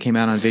 Maybe when it came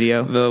out on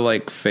video, The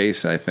like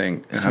face, I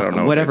think. I don't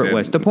know. if whatever they it did.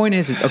 was. The point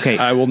is okay.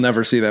 I will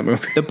never see that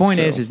movie. The point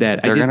So- is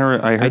that They're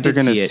I heard they're did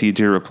gonna see it.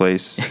 CG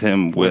replace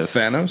him with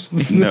Thanos.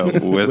 No,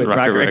 with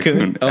Rocket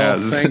Raccoon Oh,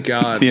 as thank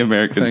God. the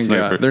American Thank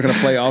Sniper. God. They're going to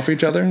play off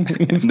each other?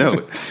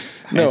 No,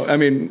 No, I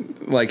mean,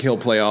 like he'll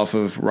play off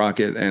of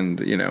Rocket and,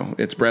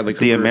 it's Bradley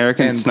Cooper. the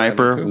American and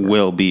Sniper Bradley Cooper.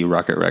 will be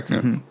Rocket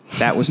Raccoon.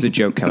 That was the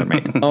joke Keller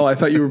made. Oh, I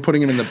thought you were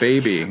putting him in the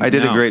baby. I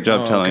did No. a great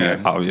job Oh, telling okay.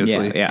 it,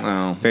 obviously. Yeah,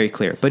 Oh. very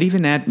clear. But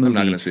even that movie, I'm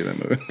not going to see that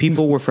movie.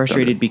 people were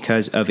frustrated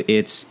because of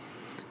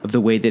the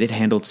way that it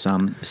handled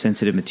some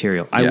sensitive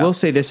material. I Yeah. will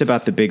say this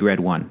about the Big Red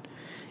One: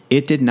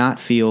 it did not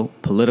feel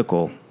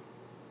political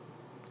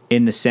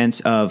in the sense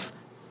of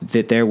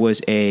that there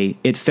was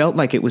it felt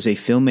like it was a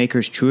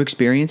filmmaker's true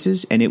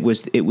experiences, and it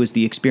was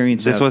the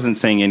experience. This of, wasn't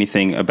saying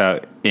anything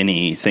about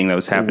anything that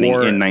was happening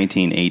War. in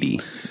 1980.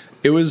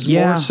 It was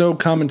Yeah. more so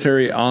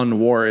commentary on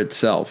war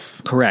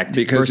itself. Correct.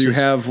 Because you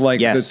Versus- have like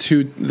yes.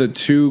 the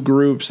two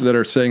groups that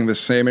are saying the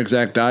same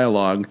exact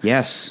dialogue.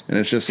 Yes, And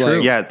it's just True.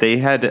 like Yeah, they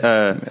had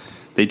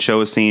they'd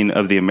show a scene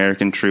of the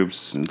American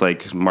troops,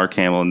 like Mark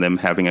Hamill and them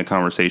having a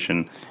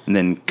conversation, and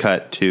then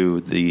cut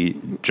to the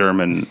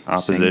German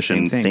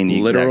opposition same thing. saying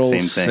the literal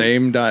exact same thing.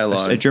 same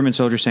dialogue. a German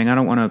soldier saying, "I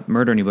don't want to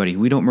murder anybody.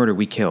 We don't murder,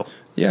 we kill."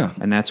 Yeah.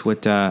 And that's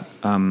what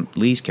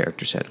Lee's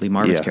character said. Lee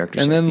Marvin's Yeah. character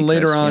And said. then because,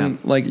 later on, yeah.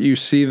 like you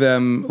see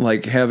them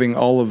like having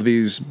all of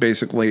these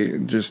basically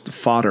just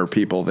fodder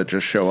people that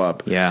just show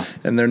up. Yeah.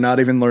 And they're not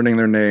even learning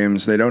their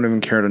names. They don't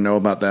even care to know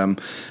about them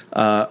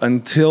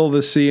until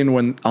the scene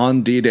when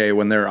on D-Day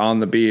when they're on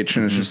the beach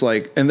and it's just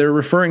like, and they're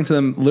referring to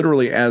them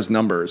literally as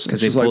numbers. 'Cause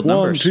It's they just like pulled 1,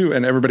 numbers. 2,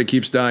 and everybody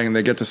keeps dying and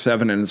they get to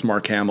 7 and it's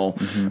Mark Hamill.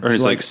 Or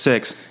it's like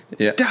 6.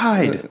 Yeah.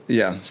 Died.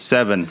 Yeah.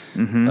 7.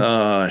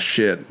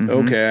 Shit.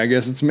 Okay, I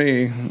guess it's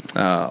me.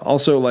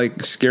 Also, like,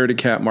 scaredy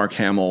cat Mark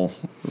Hamill,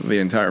 the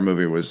entire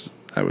movie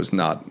I was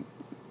not,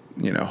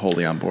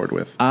 wholly on board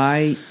with.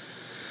 I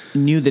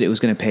knew that it was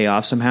going to pay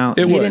off somehow.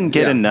 It He would, didn't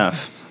get yeah.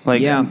 enough.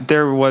 Like Yeah.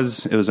 it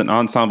was an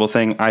ensemble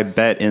thing. I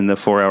bet in the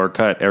 4-hour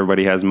cut,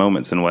 everybody has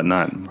moments and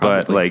whatnot.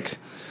 But Probably. like,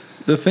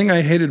 The thing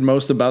I hated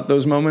most about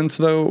those moments,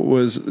 though,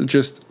 was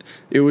just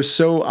it was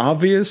so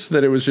obvious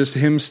that it was just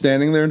him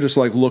standing there, just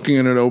like looking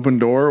at an open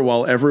door,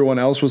 while everyone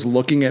else was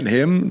looking at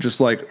him,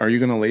 just like, "Are you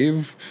going to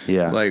leave?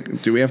 Yeah.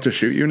 Like, do we have to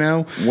shoot you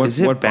now?" is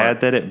it what bad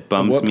part? that it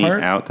bums What me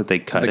part? out that they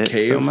cut The it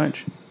cave? so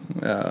much?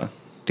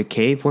 The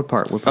cave? What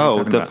part? What part are you Oh,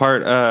 talking the about?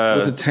 part.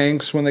 With the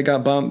tanks when they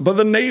got bombed, but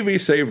the Navy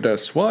saved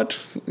us. What?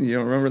 You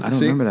don't remember? I don't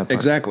remember that part.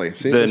 Exactly.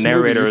 See, the this movie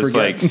narrator you was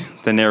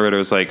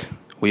forget. like,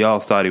 we all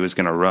thought he was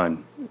going to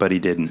run, but he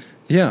didn't.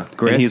 "Yeah,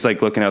 Griff? And he's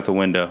like looking out the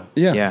window.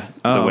 yeah, Yeah.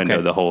 The Oh, window,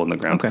 okay. the hole in the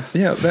ground. Okay.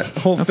 Yeah, that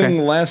whole Okay.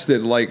 thing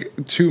lasted like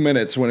 2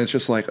 minutes when it's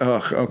just like,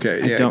 ugh, okay.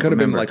 Yeah, it don't could have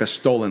been remember. like a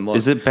stolen look.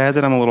 Is it bad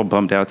that I'm a little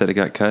bummed out that it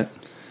got cut?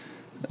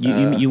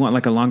 You want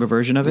like a longer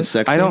version of it?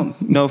 sex I scene?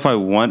 don't know if I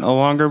want a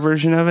longer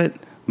version of it,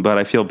 but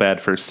I feel bad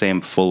for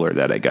Sam Fuller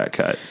that it got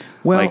cut.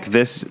 Well, like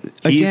this,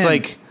 he's again,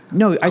 like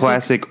no, I think-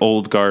 classic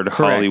old guard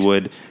Correct.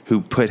 Hollywood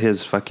who put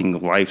his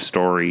fucking life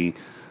story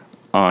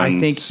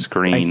on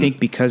screen. I think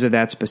because of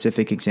that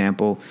specific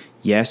example,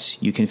 yes,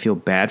 you can feel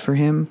bad for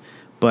him,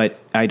 but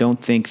I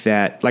don't think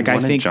that. Like, I I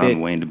wanted think John that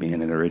Wayne to be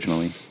in it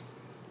originally.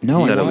 no,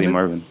 Instead I, of Lee think-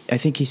 Marvin. I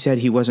think he said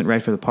he wasn't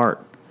right for the part.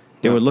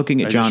 They were looking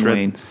I at just John read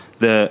Wayne.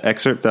 The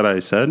excerpt that I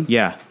said.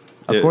 Yeah.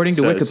 It According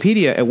to says-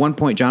 Wikipedia, at one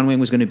point John Wayne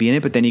was going to be in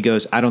it, but then he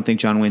goes, "I don't think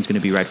John Wayne's going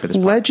to be right for this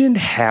part." Legend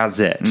has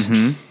it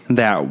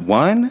that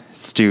one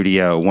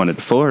studio wanted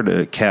Fuller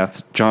to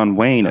cast John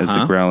Wayne as the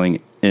Uh-huh. growling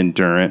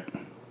endurant.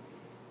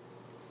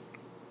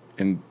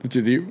 And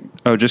did you?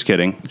 Oh, just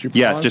kidding. you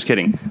Yeah, pause? just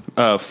kidding.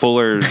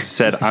 Fuller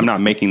said, "I'm not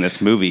making this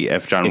movie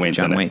if John If Wayne's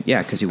John in Wayne, it."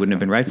 yeah, because he wouldn't have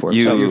been right for it.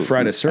 You- So So you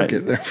fried a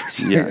circuit there for a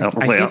second.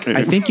 Yeah,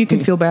 I think you can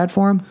feel bad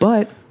for him,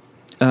 but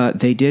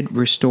they did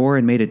restore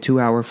and made a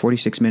 2-hour,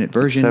 46-minute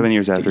version. 7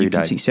 years after that you he can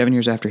died. see 7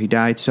 years after he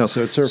died. So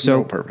So it served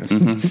no purpose.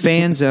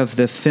 fans of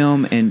the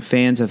film and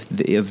fans of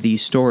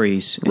these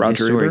stories, and his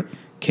Roger story, Ebert?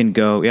 can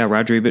go. Yeah,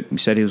 Roger Ebert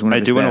said he was one of I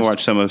his do want best. to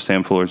watch some of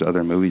Sam Fuller's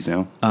other movies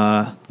now.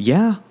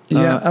 Yeah,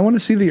 Yeah, I want to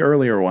see the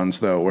earlier ones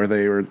though, where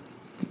they were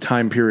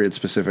time period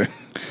specific.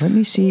 Let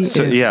me see.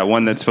 So if-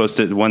 one that's supposed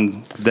to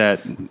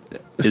that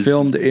is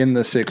Filmed in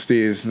the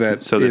 60s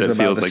that So that is it about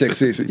feels the like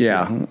the 60s.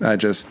 Yeah,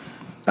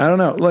 I don't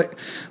know.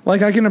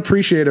 Like I can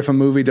appreciate if a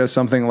movie does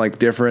something like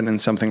different and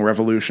something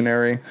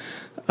revolutionary,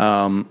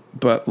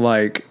 but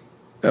like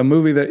a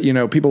movie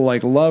that people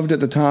like loved at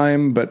the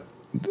time, but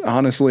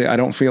honestly, I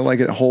don't feel like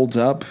it holds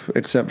up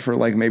except for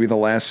like maybe the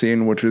last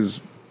scene, which is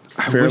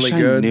fairly I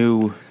wish good. I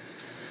knew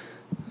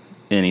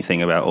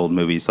anything about old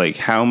movies, like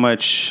how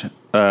much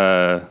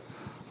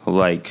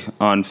like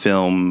on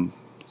film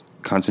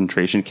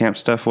concentration camp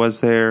stuff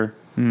was there.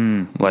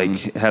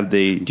 Like, have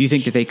they? do you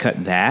think that they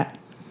cut that?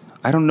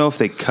 I don't know if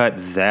they cut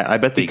that. I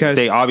bet Because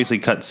they obviously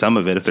cut some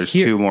of it. If there's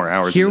 2 more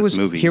hours in this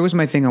movie, Here was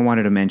my thing I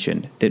wanted to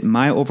mention, that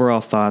my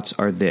overall thoughts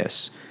are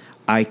this.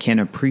 I can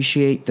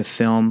appreciate the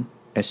film,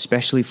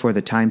 especially for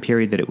the time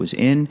period that it was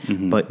in,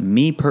 but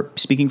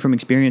speaking from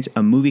experience,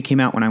 a movie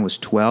came out when I was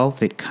 12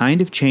 that kind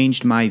of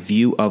changed my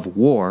view of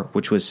war,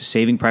 which was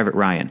Saving Private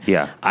Ryan.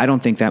 Yeah. I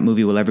don't think that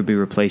movie will ever be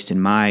replaced in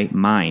my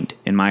mind,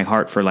 in my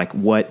heart, for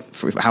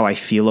how I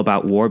feel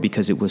about war,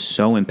 because it was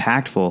so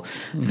impactful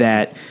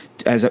that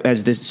as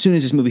soon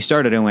as this movie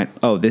started, I went,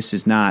 "Oh, this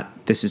is not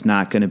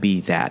going to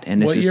be that."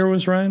 And this What is year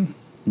was Ryan?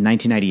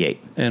 1998.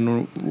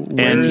 And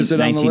where is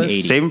it on the 1980.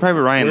 list? Saving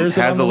Private Ryan Where is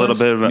it has on a the little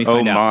list? bit of Let an me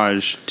find out.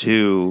 homage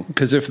to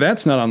Because if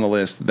that's not on the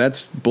list,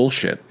 that's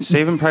bullshit.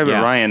 Saving Private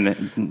Yeah.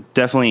 Ryan.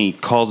 Definitely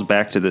calls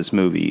back to this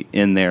movie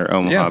in their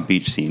Omaha Yeah.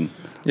 beach scene,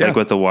 Yeah. like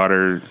with the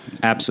water,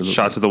 Absolutely.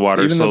 shots of the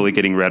water Even slowly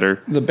getting redder.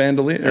 The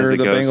bandolier As or it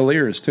the goes.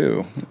 Bangaliers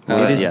too.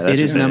 It is- Yeah, that's it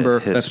is just a number-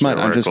 history That's mine.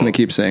 I'm just going to article.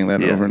 keep saying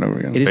that Yeah. over and over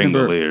again. It is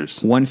number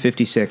Bangaliers.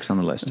 156 on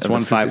the list of the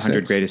 156.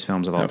 500 greatest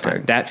films of all Okay.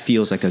 time. That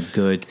feels like a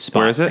good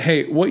spot. Where is it?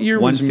 Hey, what year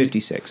was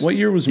 156. What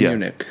year was Yeah.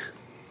 Munich?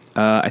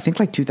 I think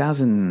like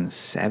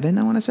 2007,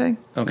 I want to say.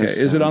 Okay,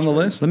 is it on the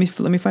list? Let me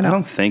find I out.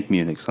 don't think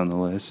Munich's on the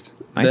list.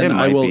 Then It I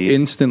might will be.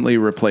 instantly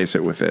replace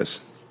it with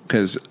this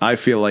because I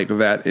feel like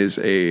that is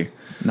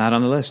Not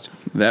on the list.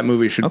 that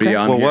movie should be Okay.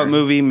 on Well, here. what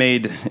movie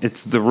made?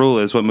 It's the rule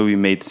is what movie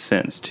made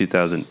sense.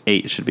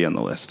 2008 should be on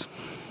the list,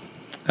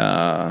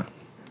 That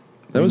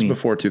do was you mean?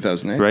 before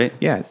 2008, right?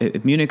 Yeah,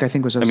 Munich I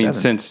think was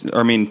 07.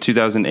 I mean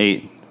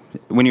 2008.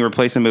 When you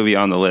replace a movie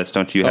on the list,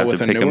 don't you have with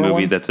to a pick a newer movie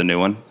one? that's a new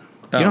one?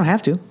 You don't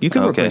have to. You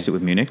can Okay. replace it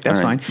with Munich. That's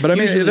All right. fine. But I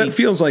mean, Usually- that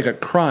feels like a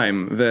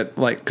crime. That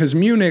like because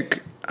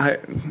Munich.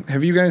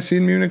 Have you guys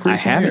seen Munich I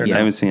recently? haven't or yet. I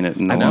haven't seen it.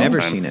 In a I've long never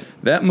time. seen it.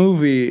 That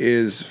movie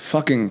is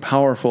fucking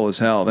powerful as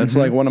hell. That's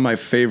like one of my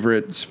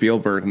favorite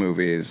Spielberg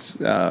movies.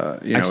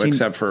 I've seen-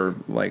 Except for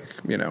like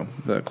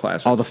the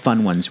classics. All the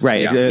fun ones,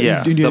 right? Yeah.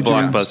 Yeah, the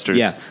blockbusters.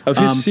 Yeah, of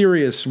his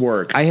serious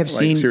work. I have like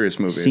seen serious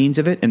movies. scenes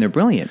of it, and they're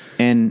brilliant.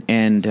 And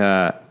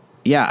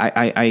yeah,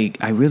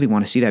 I really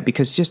want to see that,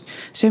 because just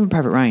Saving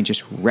Private Ryan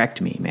just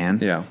wrecked me, man.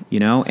 Yeah.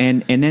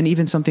 and then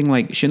even something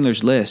like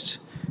Schindler's List,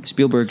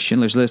 Spielberg's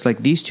Schindler's List, like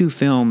these two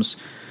films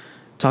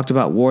talked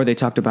about war. They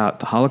talked about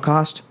the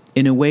Holocaust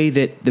in a way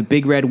that the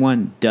Big Red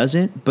one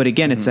doesn't. But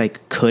again, it's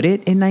like, could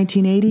it in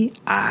 1980?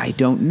 I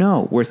don't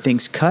know. Were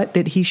things cut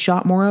that he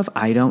shot more of?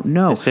 I don't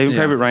know. If Saving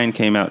Private Ryan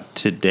came out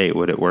today,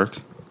 would it work?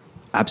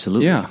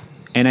 Absolutely. Yeah.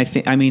 And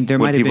I mean, there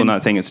Would might have people been.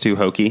 not think it's too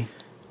hokey?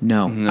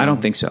 No, I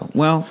don't think so.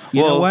 Well,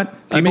 you know what?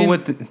 People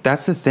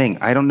that's the thing.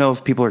 I don't know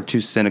if people are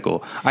too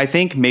cynical. I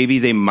think maybe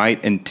they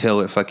might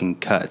until it fucking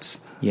cuts.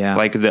 Yeah.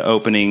 Like the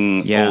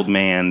opening Yeah. old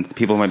man.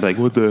 People might be like,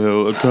 what the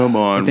hell? Come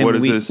on. Then What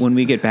when is we, this? when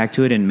we get back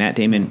to it and Matt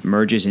Damon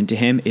merges into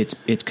him,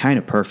 it's kind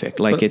of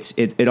perfect. Like But-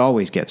 it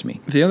always gets me.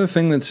 The other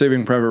thing that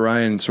Saving Private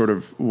Ryan sort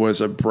of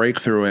was a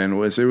breakthrough in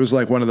was it was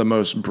like one of the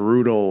most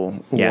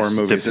brutal Yes.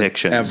 war movies that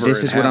Depictions. ever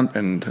This is what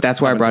happened. That's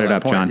why I up brought it until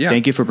up, that point. John. Yeah.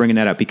 Thank you for bringing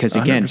that up, because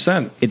again,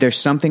 100%. there's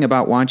something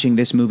about watching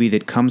this movie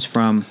that comes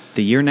from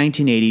the year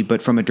 1980,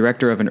 but from a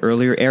director of an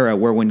earlier era,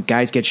 where when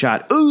guys get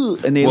shot, ooh,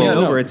 and they Well, lean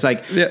over, no. it's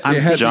like Yeah, I'm they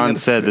had- thinking John of-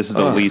 said this is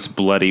the Ugh. least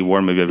bloody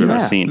war movie I've ever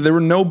Yeah. seen. There were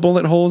no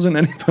bullet holes in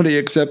anybody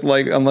except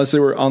like unless they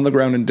were on the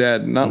ground and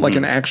dead. Not like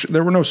an action.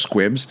 There were no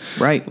squibs.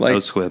 Right. Like No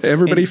squibs.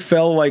 Everybody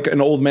fell like an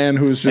old man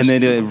who was just And they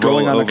did roll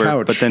going on over. the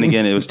couch. But then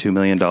again, it was $2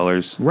 million.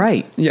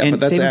 Right. Yeah, but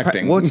that's Saving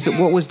acting.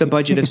 what was the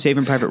budget of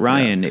Saving Private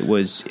Ryan? It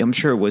was, I'm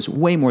sure it was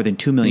way more than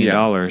 $2 million,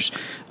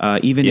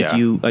 even if Yeah.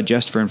 you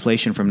adjust for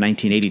inflation from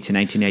 1980 to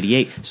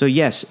 1998. So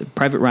yes,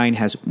 Private Ryan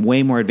has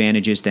way more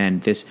advantages than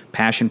this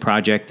passion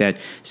project that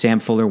Sam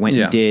Fuller went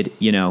Yeah. and did,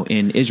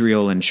 in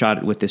Israel and shot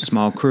it with this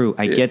small crew.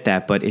 I get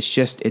that, but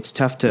it's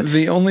tough to.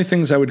 The only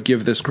things I would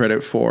give this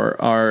credit for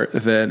are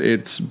that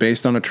it's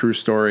based on a true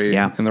story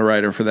Yeah. and the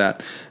writer for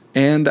that.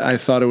 And I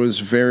thought it was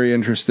very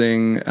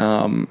interesting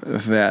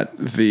that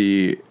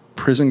the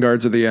prison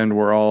guards at the end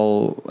were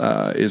all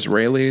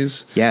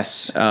Israelis.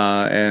 Yes.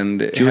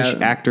 And Jewish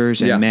had-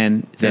 actors and yeah.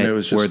 men that and it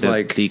was were just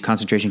like the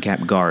concentration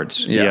camp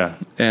guards. Yeah.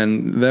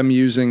 And them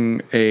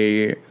using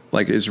a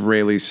like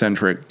Israeli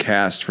centric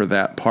cast for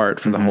that part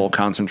for the whole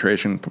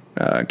concentration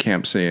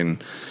camp scene,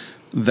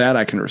 that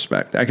I can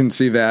respect. I can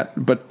see that,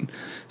 but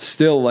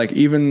still, like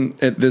even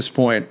at this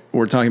point,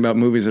 we're talking about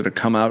movies that have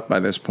come out by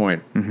this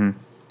point.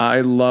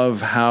 I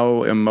love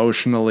how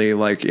emotionally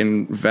like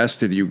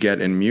invested you get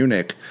in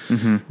Munich,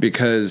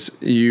 because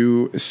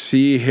you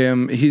see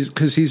him. He's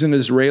an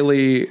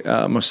Israeli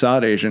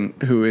Mossad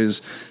agent who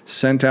is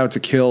sent out to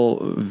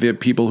kill the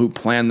people who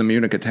plan the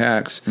Munich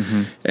attacks,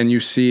 and you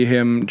see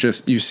him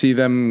you see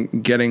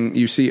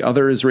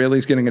other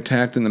Israelis getting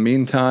attacked in the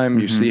meantime.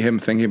 You see him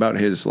thinking about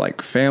his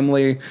like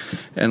family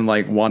and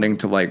like wanting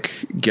to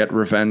like get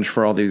revenge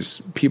for all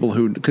these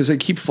people because they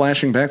keep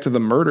flashing back to the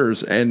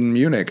murders in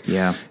Munich.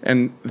 Yeah.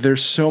 And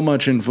there's so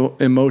much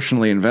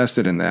emotionally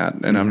invested in that.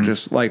 And I'm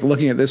just like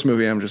looking at this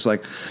movie, I'm just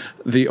like,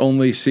 the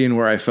only scene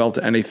where I felt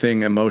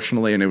anything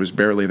emotionally and it was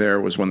barely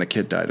there was when the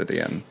kid died at the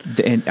end.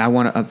 And I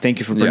want to thank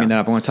you for bringing that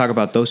up. I want to talk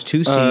about those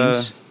two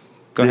scenes.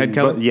 Go ahead,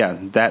 Kelly. Yeah,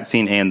 that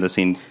scene and the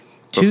scene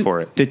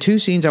before it. The two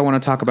scenes I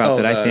want to talk about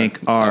that I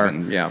think are,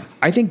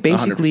 I think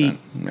basically,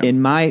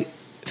 in my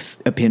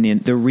opinion,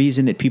 the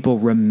reason that people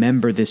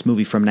remember this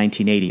movie from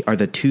 1980 are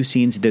the two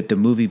scenes that the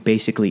movie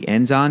basically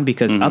ends on,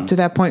 because up to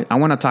that point, I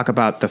want to talk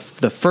about the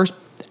first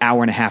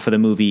hour and a half of the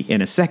movie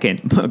in a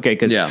second, okay,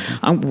 because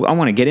I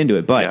want to get into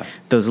it, but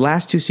those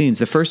last two scenes,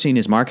 the first scene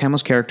is Mark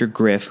Hamill's character,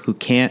 Griff, who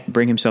can't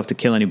bring himself to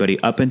kill anybody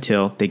up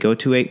until they go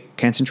to a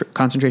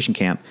concentration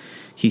camp.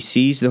 He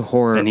sees the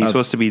horror, and he's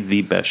supposed to be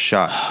the best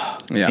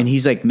shot. And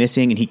he's like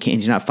missing, and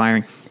he's not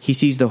firing. He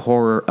sees the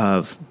horror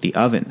of the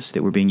ovens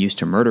that were being used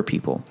to murder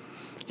people.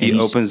 He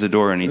opens the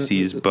door and he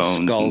sees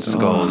bones and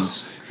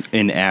skulls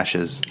in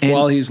ashes. And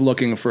while he's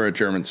looking for a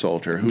German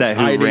soldier who's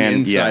hiding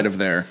inside of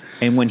there.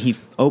 And when he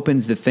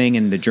opens the thing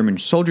and the German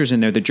soldier's in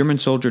there, the German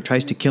soldier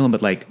tries to kill him,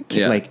 but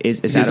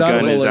is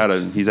out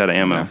of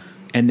ammo. Yeah.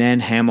 And then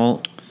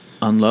Hamill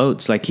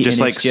unloads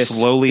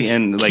slowly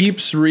and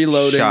keeps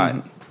reloading.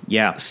 Shot.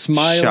 Yeah,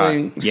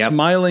 smiling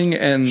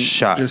and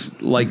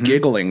just like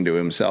giggling to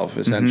himself,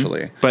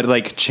 essentially. But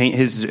like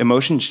his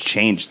emotions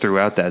change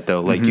throughout that,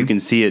 though. Like you can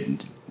see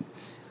it,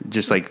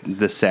 just like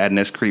the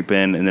sadness creep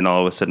in, and then all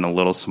of a sudden a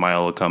little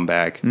smile will come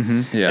back.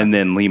 And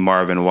then Lee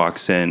Marvin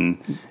walks in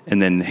and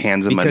then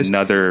hands him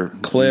another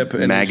clip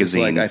and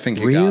magazine. Like, I think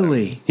you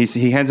really got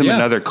him. He hands him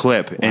another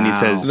clip and he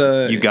says,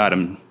 "You got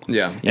him."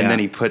 Yeah, and then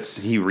he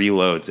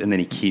reloads and then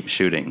he keeps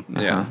shooting.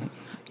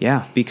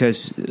 Yeah,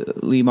 because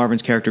Lee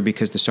Marvin's character,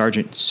 because the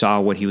sergeant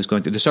saw what he was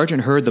going through. The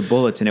sergeant heard the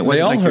bullets, and it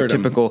wasn't like your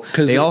typical.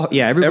 They all,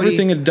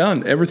 everything had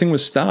done. Everything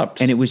was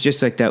stopped, and it was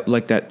just like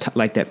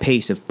that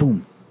pace of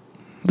boom.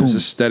 It was a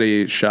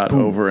steady shot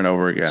over and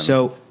over again.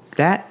 So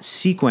that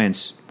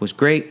sequence was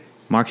great.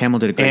 Mark Hamill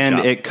did a great job.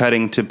 And it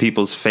cutting to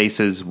people's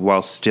faces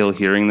while still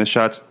hearing the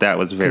shots, that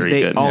was very good.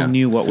 Because they all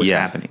knew what was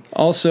happening.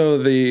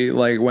 Also,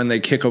 when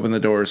they kick open the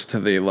doors to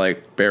the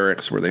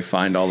barracks where they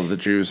find all of the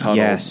Jews huddled.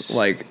 Yes.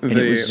 And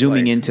it was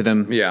zooming into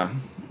them. Yeah.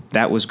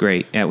 That was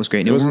great. That was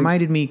great. And it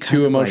reminded me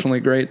too emotionally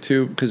great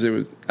too, because it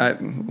was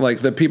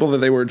the people that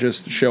they were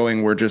just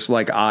showing were just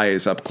like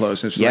eyes up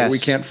close. It's like we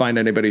can't find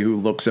anybody who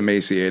looks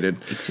emaciated.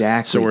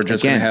 Exactly. So we're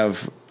just going to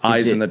have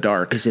eyes in the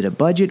dark. Is it a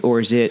budget, or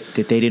is it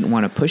that they didn't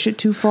want to push it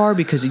too far?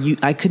 Because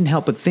I couldn't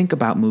help but think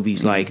about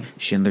movies like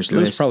Schindler's List.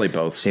 It was probably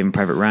both. Saving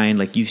Private Ryan.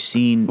 Like you've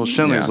seen. Well,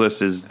 Schindler's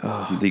List is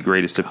the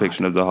greatest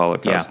depiction of the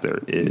Holocaust there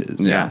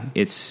is. Yeah.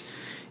 It's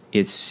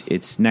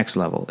next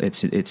level.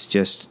 It's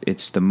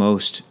the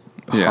most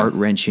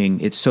heart-wrenching.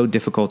 It's so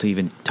difficult to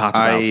even talk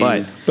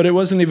about, but it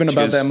wasn't even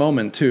about that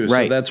moment too.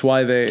 So that's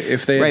why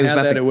if they had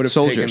that, it would have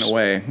taken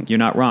away. You're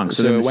not wrong.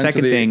 So then the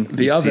second thing,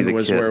 the oven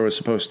was where it was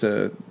supposed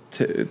to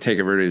take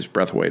everybody's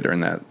breath away during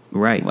that.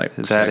 Right.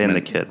 That and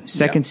the kid.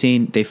 Second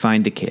scene, they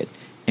find the kid.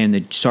 And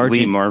the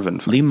sergeant,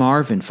 Lee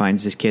Marvin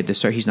finds this kid.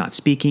 He's not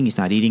speaking. He's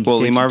not eating. Well,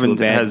 Lee Marvin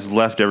has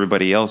left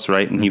everybody else,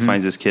 right? And he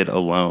finds this kid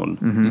alone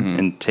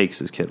and takes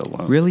his kid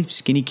alone. Really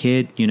skinny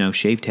kid,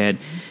 shaved head.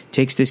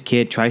 Takes this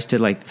kid, tries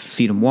to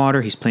feed him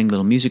water. He's playing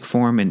little music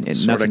for him, and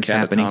nothing's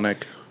happening.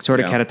 Sort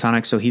of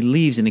catatonic. So he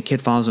leaves, and the kid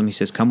follows him. He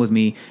says, "Come with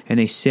me." And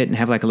they sit and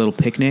have a little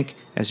picnic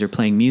as they're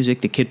playing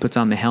music. The kid puts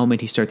on the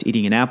helmet. He starts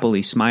eating an apple.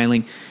 He's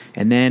smiling.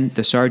 And then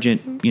the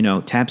sergeant,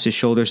 taps his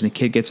shoulders, and the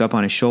kid gets up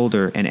on his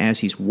shoulder. And as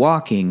he's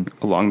walking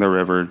along the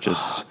river,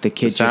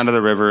 the sound of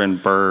the river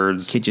and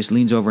birds. The kid just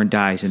leans over and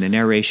dies. And the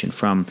narration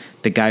from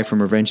the guy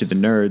from Revenge of the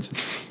Nerds,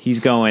 he's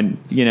going,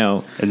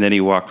 And then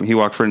he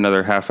walked for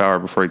another half hour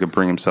before he could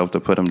bring himself to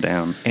put him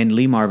down. And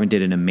Lee Marvin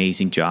did an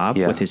amazing job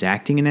with his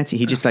acting in that.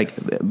 He just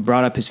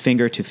brought up his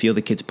finger to feel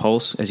the kid's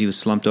pulse as he was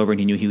slumped over, and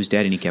he knew he was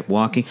dead, and he kept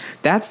walking.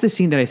 That's the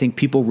scene that I think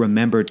people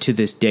remember to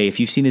this day. If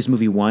you've seen this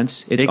movie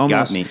once, it's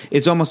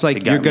almost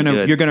like you're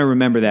gonna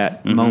remember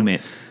that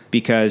moment,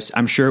 because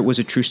I'm sure it was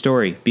a true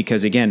story.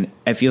 Because again,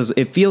 it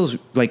feels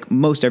like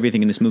most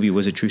everything in this movie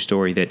was a true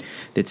story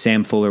that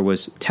Sam Fuller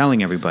was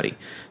telling everybody.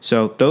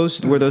 So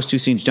those were those two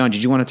scenes. John,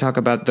 did you want to talk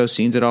about those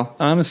scenes at all?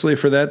 Honestly,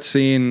 for that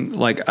scene,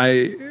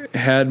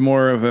 had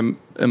more of an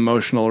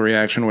emotional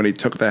reaction when he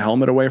took the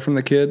helmet away from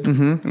the kid,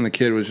 and the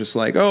kid was just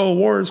like, "Oh,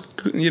 war's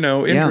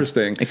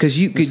interesting." Because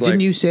didn't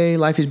you say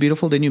Life is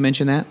Beautiful? Didn't you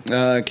mention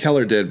that?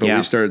 Keller did, but Yeah.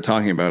 we started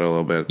talking about it a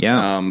little bit.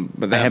 Yeah.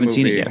 but I that haven't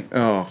seen it movie- yet.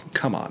 Oh,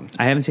 come on!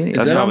 I haven't seen it.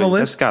 Is that on the That's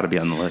list? got to be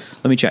on the list.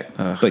 Let me check.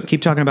 But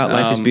keep talking about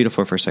Life is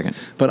Beautiful for a second.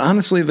 But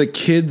honestly, the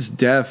kid's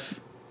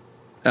death,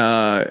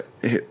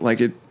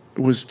 it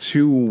was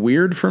too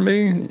weird for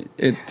me.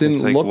 It didn't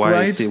It's like, look why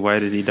right. why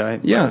did he die?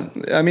 Yeah,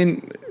 I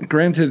mean,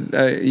 granted,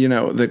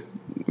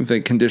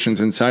 the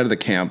conditions inside of the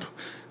camp,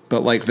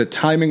 but like the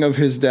timing of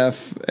his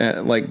death,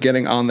 like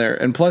getting on there,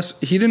 and plus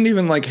he didn't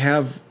even like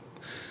have,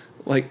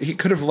 like he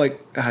could have like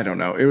I don't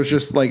know. It was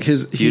just like You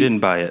didn't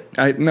buy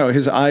it. No,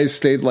 his eyes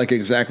stayed like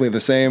exactly the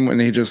same when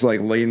he just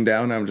like laid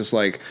down. I'm just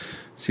like,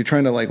 is he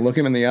trying to like look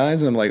him in the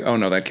eyes? And I'm like, oh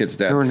no, that kid's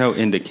dead. There were no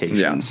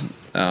indications.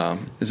 Yeah.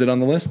 Is it on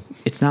the list?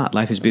 It's not.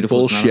 Life is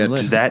Beautiful. It's not on the Bullshit.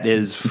 list. That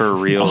is for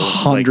real,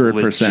 100%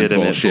 legitimate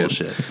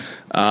bullshit.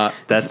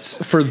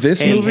 That's For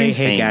this Hey, movie.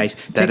 hey, guys,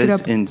 That take it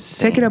is up.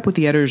 insane. Take it up with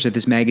the editors of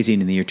this magazine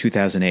in the year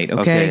 2008.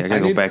 Okay. okay. I gotta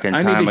go need- back in I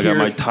need time. to I got hear-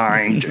 my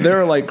time.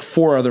 There are like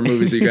 4 other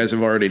movies that you guys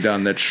have already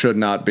done that should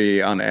not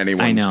be on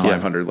anyone's I know.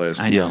 500 list.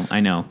 I know. Yeah. I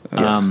know.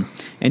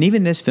 And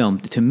even this film,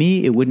 to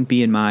me, it wouldn't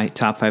be in my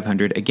top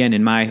 500. Again,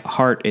 in my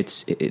heart,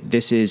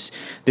 this is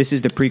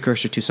the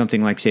precursor to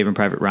something like Saving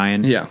Private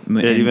Ryan. Yeah.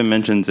 It even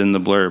mentions in the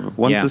blurb,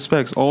 one Yeah.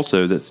 suspects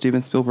also that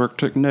Steven Spielberg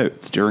took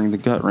notes during the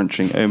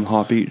gut-wrenching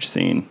Omaha Beach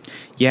scene.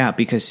 Yeah,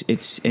 because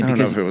it's I don't know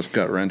because if it was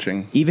gut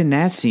wrenching. even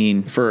that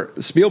scene. For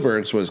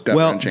Spielberg's was gut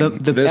Well, wrenching.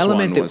 the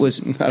element that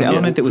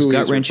was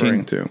gut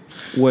wrenching to.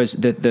 was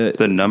that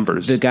The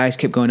numbers. the guys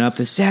kept going up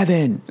the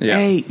 7, Yeah.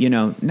 8,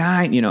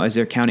 9, as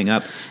they're counting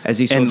up as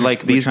these And soldiers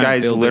like were these trying to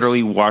guys build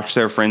literally this. watch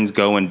their friends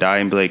go and die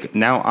and be like,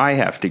 now I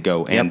have to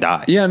go and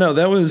die. Yeah, no,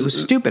 that It was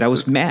stupid. I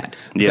was mad.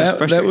 Yeah. It was that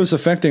frustrating. was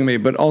affecting me,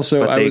 but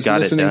also But I they was got it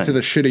listening done. to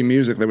the shitty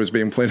music that was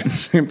being played at the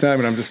same time,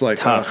 and I'm just like,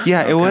 Tough. ugh.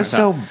 Yeah, it was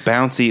so kinda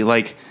bouncy.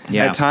 Like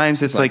Yeah. at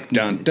times, it's like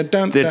dun, dun,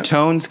 dun, the dun.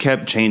 tones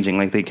kept changing.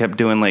 Like they kept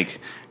doing like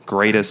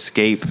Great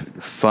Escape,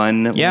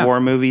 fun Yeah. war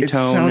movie It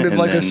tone. sounded and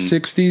like a then-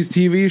 60s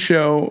TV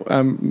show.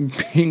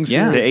 Being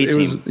Yeah. serious. The It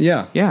was, A-Team.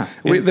 yeah, Yeah.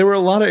 There were a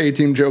lot of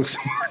A-Team jokes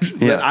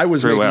Yeah, that I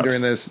was making throughout.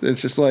 during this.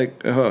 It's just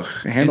like, ugh,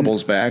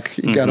 Hannibal's back.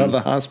 He got out of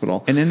the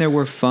hospital. And then there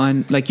were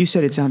fun, like you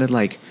said, it sounded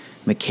like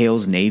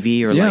McHale's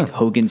Navy or Yeah. like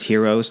Hogan's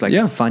Heroes, like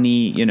Yeah.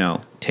 funny,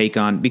 take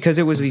on, because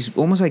it was these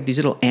almost like these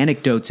little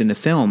anecdotes in the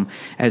film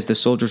as the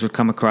soldiers would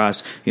come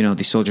across,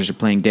 these soldiers are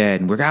playing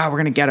dead and we're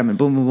going to get them and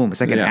boom, boom, boom.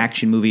 It's like an Yeah.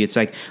 action movie. It's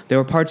like there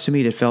were parts to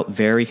me that felt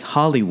very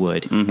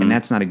Hollywood, and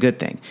that's not a good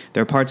thing.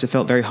 There are parts that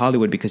felt very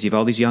Hollywood because you have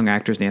all these young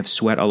actors and they have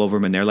sweat all over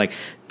them and they're like,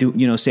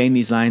 saying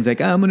these lines like,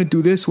 I'm going to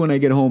do this when I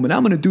get home and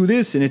I'm going to do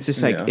this. And it's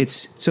just like, Yeah.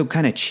 it's so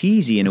kind of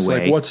cheesy in It's a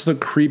way. like, what's the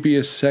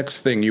creepiest sex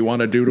thing you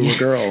want to do to a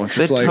girl? It's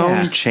The just like,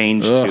 tone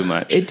changed too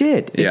much. It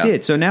did. It Yeah.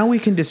 did. So now we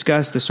can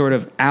discuss the sort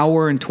of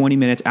hour and 20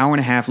 minutes, hour and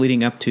a half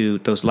leading up to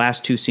those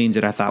last 2 scenes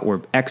that I thought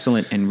were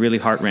excellent and really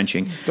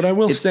heart-wrenching. But I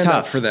will It's stand tough.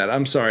 up for that.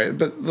 I'm sorry,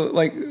 but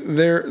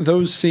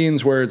those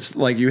scenes where it's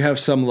like you have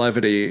some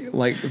levity,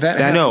 like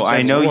that. No, happens, I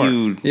that's know war.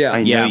 you. Yeah,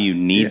 I know Yeah. you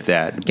need Yeah.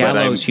 that. but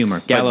Gallows humor.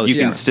 but Gallows you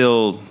can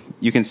humor.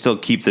 you can still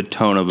keep the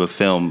tone of a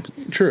film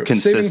True. Saving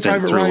consistent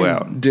Private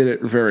throughout. Ryan did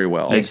it very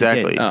well.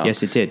 Exactly.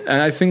 Yes, it did.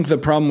 And I think the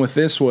problem with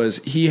this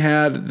was he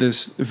had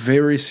this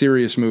very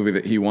serious movie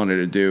that he wanted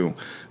to do,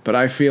 but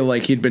I feel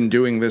like he'd been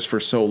doing this for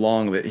so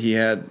long that he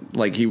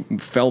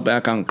fell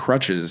back on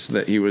crutches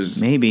that he was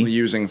Maybe.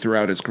 using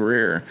throughout his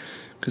career.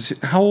 Because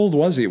how old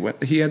was he?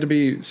 He had to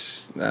be in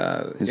He's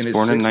his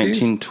born 60s? in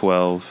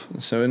 1912.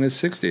 So in his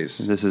 60s.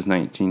 This is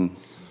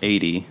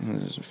 1980.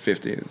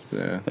 50.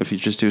 If you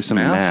just do some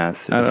Math?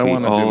 math, I if don't we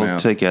wanna do all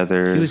math.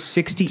 together. He was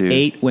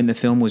 68 when the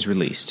film was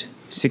released.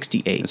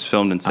 68. It was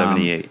filmed in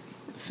 78.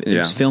 It was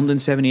Yeah. filmed in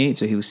 78,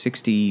 so he was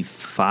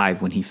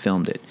 65 when he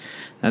filmed it.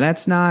 Now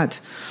that's not,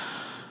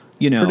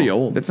 Pretty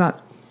old. That's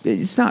not.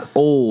 It's not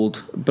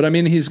old. But I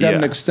mean, he's got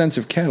an Yeah.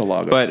 extensive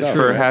catalog of But stuff.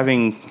 for right?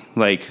 having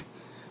like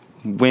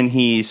when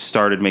he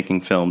started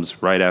making films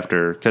right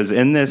after, because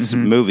in this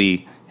Mm-hmm.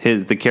 movie,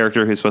 the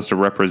character who's supposed to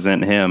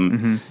represent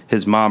him,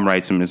 his mom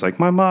writes him. Is like,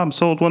 my mom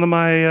sold one of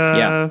my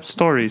Yeah.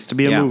 stories to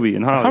be a Yeah. movie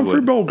in Hollywood.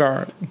 Humphrey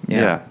Bogart.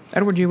 Yeah.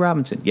 Edward G.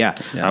 Robinson. Yeah.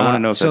 I wanna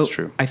know if so that's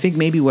true. I think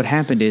maybe what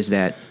happened is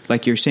that,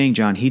 like you're saying,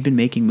 John, he'd been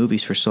making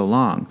movies for so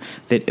long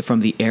that from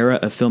the era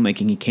of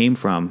filmmaking he came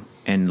from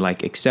and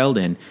like excelled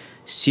in,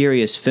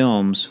 serious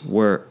films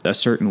were a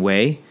certain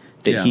way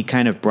that Yeah. he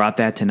kind of brought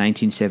that to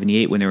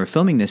 1978 when they were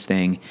filming this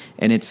thing.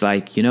 And it's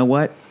like, you know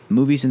what?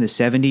 Movies in the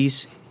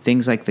 70s,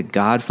 things like The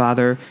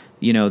Godfather,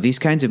 these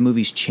kinds of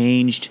movies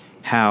changed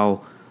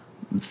how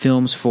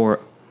films for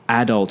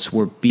adults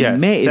were being Yeah,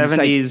 made. It's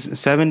like-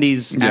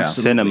 70s Absolutely.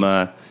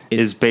 cinema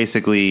It's- is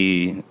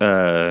basically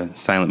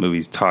silent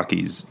movies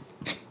talkies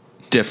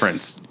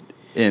difference.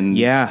 in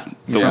Yeah.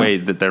 the From- way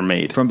that they're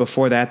made. From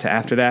before that to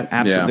after that,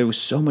 absolutely. Yeah. There was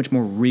so much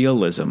more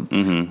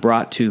realism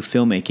brought to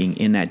filmmaking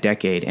in that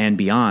decade and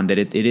beyond that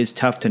it is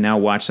tough to now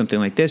watch something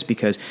like this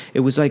because it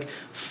was like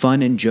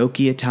fun and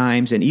jokey at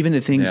times. And even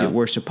the things Yeah. that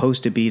were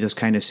supposed to be those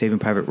kind of Saving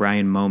Private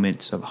Ryan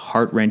moments of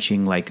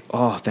heart-wrenching, like,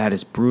 oh, that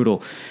is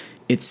brutal.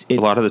 It's a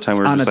lot of the time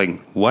we're on just a- like,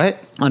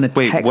 what? on a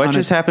Wait, tech- what on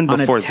just a, happened on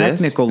before a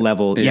technical this?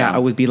 level? Yeah. Yeah. I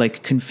would be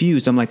like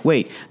confused. I'm like,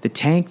 wait, the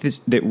tank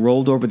that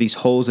rolled over these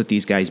holes that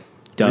these guys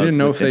dug. We didn't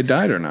know with if they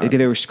died or not.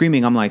 They were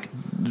screaming. I'm like,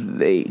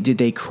 did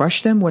they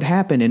crush them? What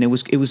happened? And it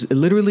was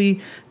literally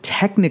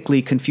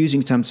technically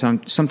confusing.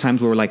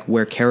 Sometimes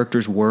where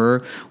characters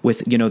were with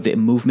the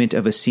movement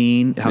of a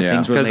scene, how Yeah.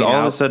 things were Because laid all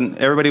out. of a sudden,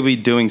 everybody would be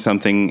doing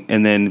something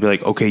and then be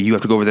like, okay, you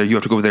have to go over there, you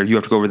have to go over there, you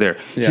have to go over there.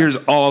 Yeah. Here's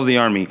all of the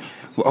army.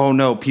 Oh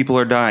no, people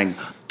are dying.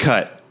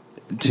 Cut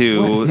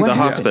to What the happened?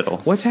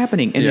 hospital. What's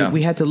happening? And Yeah. then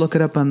we had to look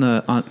it up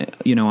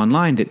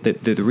online.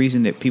 That the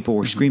reason that people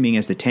were screaming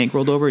as the tank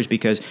rolled over is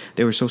because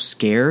they were so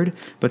scared,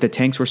 but the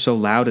tanks were so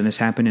loud, and this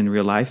happened in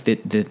real life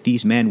that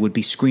these men would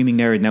be screaming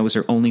there, and that was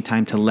their only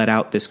time to let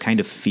out this kind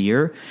of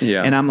fear.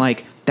 Yeah. And I'm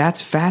like,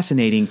 that's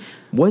fascinating.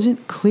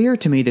 Wasn't clear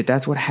to me that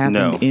that's what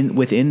happened No.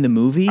 within the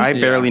movie. I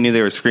barely knew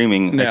they were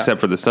screaming Yeah. except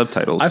for the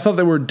subtitles. I thought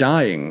they were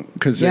dying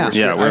because Yeah.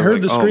 Yeah, I we're heard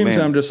like, the oh, screams, and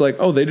man. I'm just like,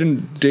 oh, they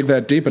didn't dig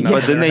that deep enough.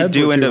 but then Their they heads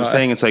do were end too up high.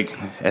 saying it's like,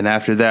 and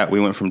after that we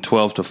went from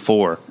 12 to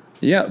 4.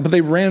 Yeah, but they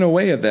ran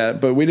away at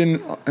that. But we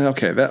didn't.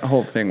 Okay, that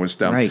whole thing was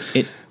dumb. Right.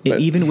 But-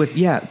 Even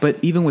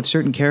with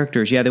certain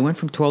characters, they went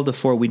from 12 to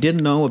 4. We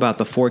didn't know about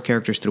the 4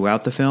 characters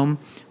throughout the film,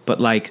 but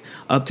like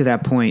up to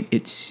that point,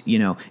 it's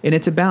and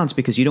it's a balance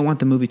because you don't want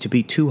the movie to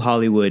be too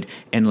Hollywood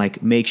and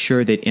like make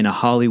sure that in a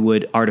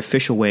Hollywood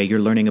artificial way you're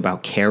learning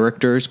about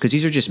characters because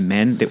these are just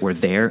men that were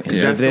there and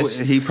Yeah. lived this.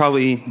 He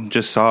probably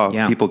just saw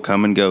Yeah. people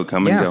come and go,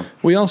 come Yeah. and go.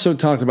 We also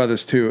talked about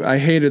this too. I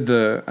hated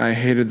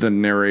the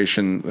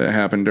narration that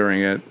happened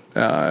during it.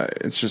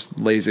 It's just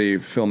lazy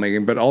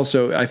filmmaking, but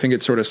also I think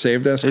it sort of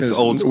saved us It's because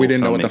old school we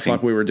didn't know what the filmmaking.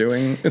 fuck we were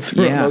doing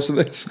through Yeah. most of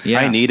this.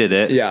 Yeah. I needed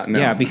it. Yeah, no.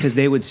 Yeah, because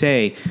they would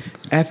say,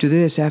 after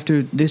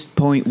this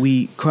point,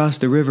 we crossed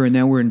the river and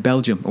now we're in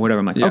Belgium or whatever.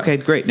 I'm like, Yeah. okay,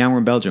 great, now we're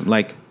in Belgium.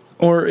 Like,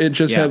 Or it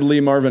just Yeah. had Lee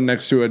Marvin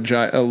next to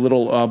a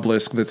little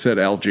obelisk that said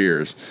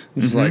Algiers.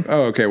 It's like,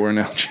 oh, okay, we're in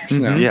Algiers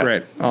now. Yeah.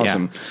 Great,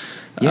 awesome.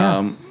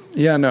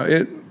 Yeah. No,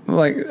 it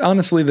like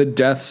honestly, the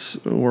deaths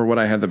were what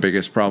I had the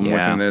biggest problem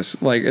with Yeah. in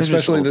this. Like, They're just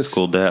especially old this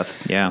school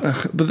deaths. yeah.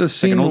 But the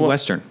scene, old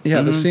Western.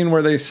 Yeah, the scene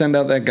where they send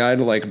out that guy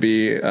to like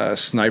be a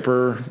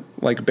sniper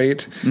like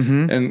bait,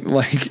 and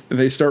like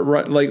they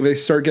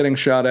start getting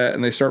shot at,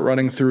 and they start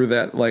running through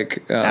that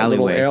like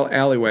Alleyway. little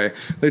alleyway.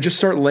 They just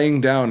start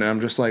laying down, and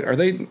I'm just like, are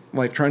they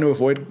like trying to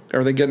avoid?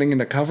 Are they getting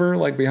into cover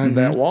like behind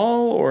that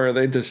wall, or are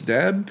they just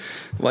dead?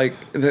 Like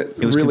that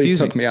was really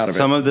confusing. took me out of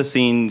Some it. of the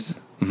scenes,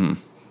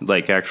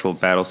 like actual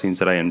battle scenes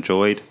that I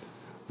enjoyed,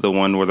 the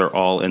one where they're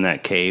all in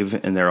that cave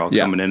and they're all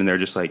Yeah. coming in and they're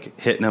just like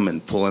hitting them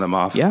and pulling them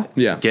off. Yeah.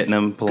 Yeah. Getting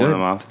them, pulling Good.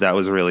 them off. That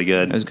was really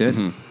good. That was good.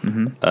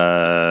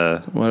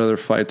 What other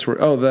fights were?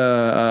 Oh,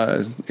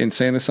 the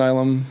insane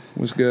asylum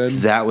was good.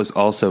 That was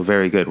also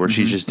very good, where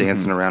she's just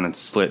dancing around and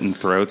slitting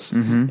throats,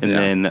 and Yeah.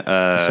 then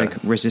It's like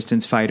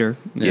resistance fighter.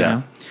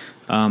 Yeah.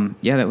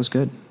 Yeah, that was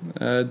good.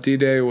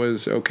 D-Day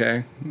was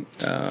okay.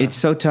 It's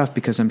so tough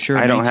because I'm sure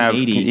I don't have.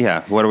 1980.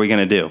 Yeah, what are we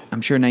gonna do? I'm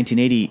sure in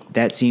 1980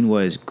 that scene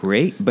was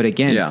great, but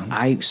again, Yeah.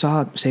 I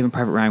saw Saving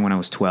Private Ryan when I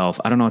was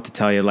 12. I don't know what to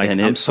tell you. Like, And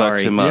it I'm fucked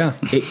sorry, him up.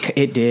 Yeah.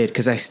 It did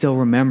because I still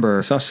remember.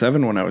 I saw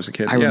Seven when I was a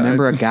kid. I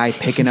remember a guy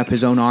picking up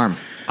his own arm.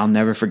 I'll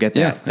never forget that.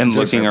 Yeah. And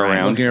Just looking like,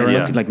 around. looking around.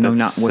 Yeah, like no, not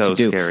that's what so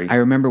to do. Scary. I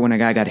remember when a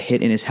guy got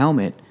hit in his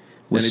helmet.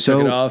 Was And he so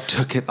took it off.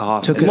 took it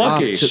off. took and it off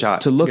Lucky. to,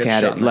 shot. to look Get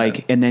at shot it in the like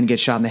head. and then get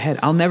shot in the head.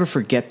 I'll never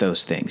forget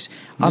those things.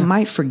 I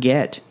might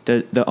forget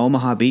the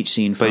Omaha Beach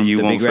scene from But you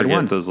the won't Big Red forget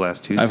One. those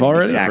last two. I've scenes.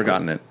 already Exactly.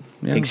 forgotten it.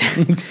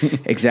 Yeah.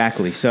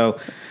 Exactly. So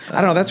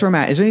I don't know. That's where I'm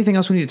at. Is there anything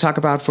else we need to talk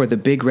about for the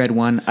Big Red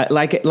One?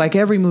 Like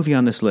every movie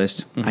on this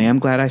list, I am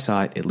glad I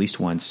saw it at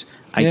least once.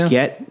 I Yeah.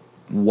 get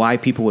why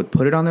people would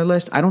put it on their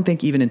list. I don't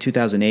think even in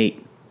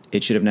 2008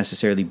 it should have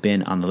necessarily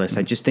been on the list.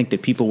 I just think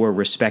that people were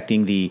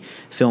respecting the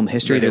film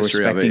history. The They were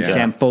history of it, respecting yeah.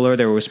 Sam Fuller.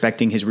 They were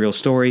respecting his real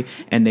story,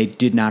 and they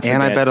did not forget.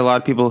 And I bet a lot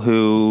of people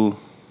who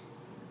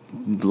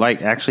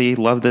actually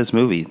love this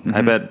movie.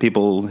 I bet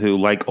people who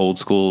like old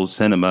school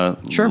cinema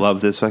Sure.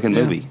 love this fucking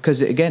movie.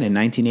 Because again, in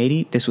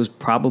 1980, this was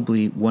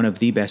probably one of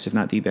the best, if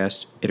not the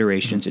best,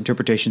 iterations,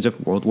 interpretations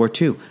of World War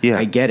II. Yeah.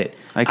 I get it.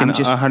 I can I'm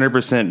just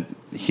 100%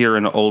 hear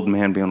an old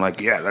man being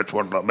like, "Yeah, that's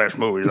one of the best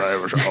movies I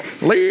ever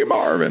saw." Lee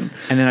Marvin.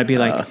 And then I'd be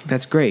like,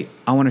 "That's great.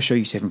 I want to show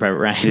you Saving Private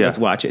Ryan. Yeah. Let's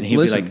watch it." And he'd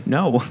Listen, be like,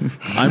 "No,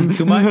 I'm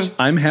too much."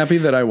 I'm happy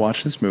that I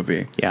watched this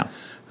movie. Yeah,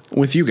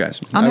 with you guys.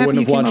 I'm I happy wouldn't you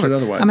have came watched it over.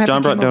 otherwise. I'm happy John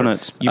you brought came over.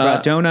 donuts. You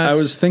brought donuts. I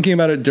was thinking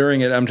about it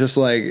during it. I'm just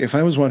like, if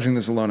I was watching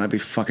this alone, I'd be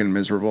fucking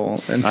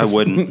miserable. And I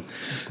wouldn't.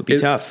 It would be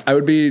tough. I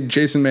would be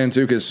Jason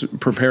Mantzoukas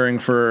preparing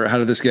for How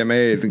Did This Get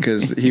Made,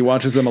 because he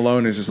watches them alone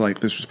and is just like,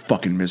 this was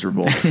fucking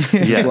miserable.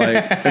 Yeah.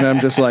 Like, and I'm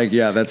just like,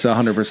 yeah, that's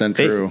 100%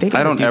 true. They I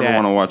gotta don't do ever that.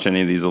 want to watch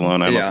any of these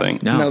alone. I don't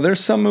think. No. There's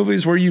some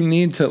movies where you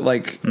need to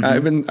like. I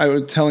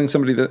was telling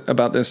somebody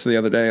about this the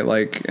other day,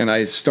 like, and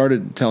I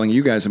started telling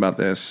you guys about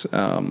this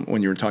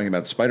when you were talking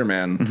about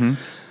Spider-Man.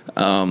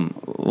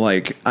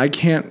 Like, I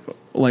can't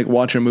like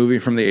watch a movie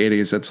from the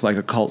 '80s that's like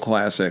a cult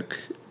classic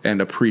and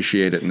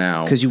appreciate it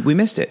now. Because we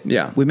missed it.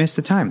 Yeah. We missed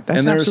the time. That's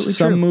And there's absolutely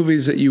some true.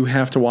 movies that you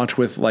have to watch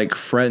with like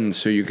friends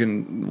so you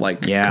can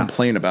like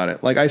complain about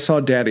it. Like, I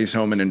saw Daddy's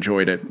Home and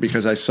enjoyed it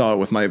because I saw it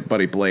with my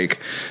buddy Blake.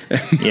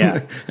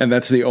 Yeah. And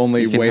that's the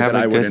only You can way have that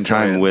a I would good enjoy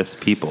time it. with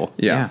people,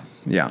 Yeah.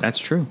 That's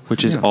true.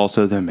 which is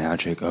also the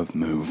magic of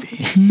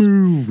movies.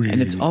 And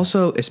it's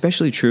also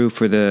especially true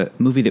for the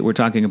movie that we're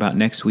talking about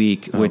next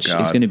week, which is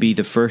God. going to be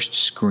the first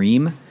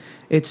Scream.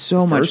 It's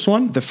so much First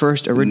one? the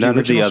first None of the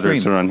original others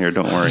Scream. are on here.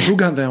 Don't worry. Who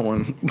got that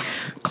one?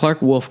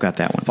 Clark Wolf got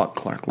that one. Fuck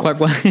Clark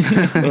Wolf.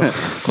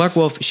 Clark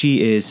Wolf.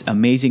 She is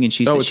amazing, and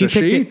Oh, it's she a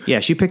picked she? it. Yeah,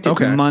 she picked it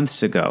Okay.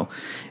 months ago.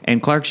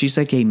 And Clark, she's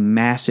like a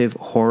massive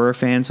horror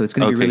fan, so it's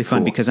going to be Okay, really fun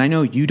cool. because I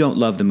know you don't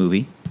love the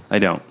movie. I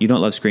don't. You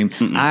don't love Scream.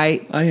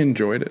 I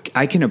enjoyed it.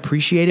 I can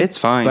appreciate it. It's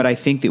fine. But I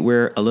think that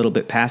we're a little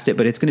bit past it.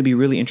 But it's going to be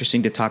really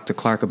interesting to talk to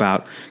Clark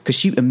about because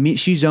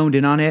she zoned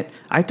in on it.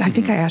 I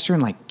think I asked her in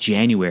like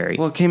January.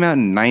 Well, it came out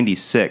in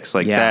 '96.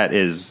 Like Yeah. that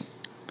is,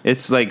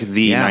 it's like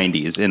the Yeah.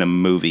 '90s in a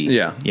movie.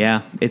 Yeah.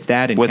 Yeah, it's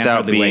that and Without Can't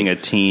Hardly being Wait.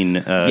 a teen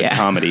Yeah.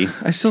 comedy.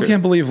 I still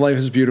can't believe Life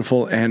is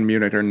Beautiful and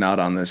Munich are not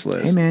on this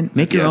list. Hey man,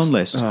 make your Yes. own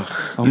list.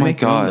 Oh my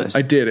Make your own God. list.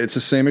 I did. It's the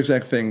same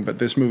exact thing, but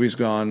this movie's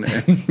gone,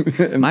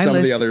 and My some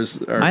list, of the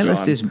others are my gone.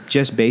 list is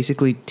just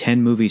basically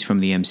 10 movies from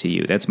the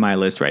MCU. That's my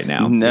list right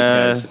now. Nah,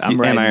 because I'm and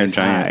riding Iron this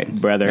Giant. high,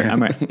 brother.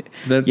 I'm right.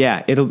 That-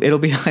 Yeah, it'll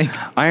be like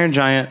Iron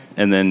Giant,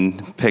 and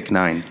then pick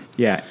 9.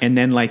 yeah, and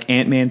then like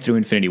Ant-Man through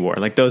Infinity War.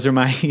 Like those are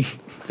my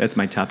that's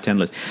my top 10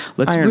 list.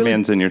 Let's Iron really,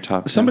 Man's in your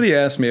top 10. Somebody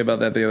asked me about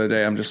that the other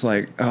day. I'm just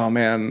like, oh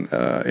man,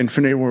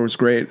 Infinity War was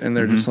great, and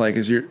they're just like,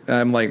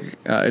 I'm like,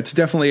 it's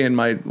definitely in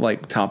my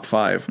like top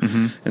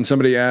 5. And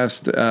somebody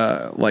asked,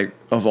 like,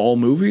 of all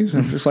movies,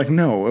 I'm just like,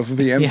 no, of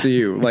the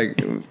MCU.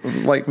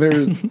 Like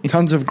there's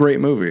tons of great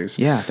movies.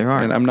 Yeah, there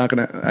are. and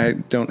I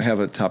don't have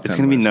a top 10. It's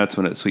going to be list. nuts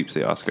when it sweeps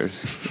the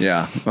Oscars.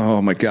 Yeah.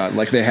 Oh my god,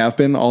 like they have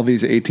been all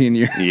these 18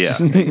 years.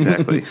 Yeah,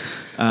 exactly.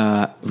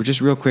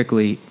 just real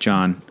quickly,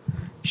 John,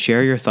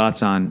 share your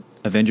thoughts on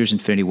Avengers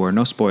Infinity War.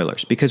 No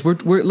spoilers because we're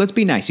let's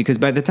be nice because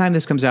by the time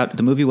this comes out,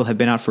 the movie will have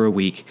been out for a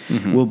week.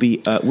 We'll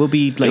be like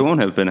It won't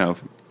have been out.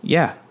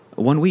 yeah,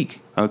 1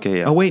 week. Okay,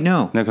 yeah. Oh wait,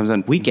 no. No, it comes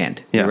on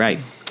weekend. Yeah. You're right.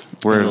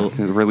 We're It'll-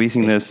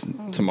 releasing this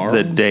Tomorrow?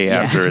 the day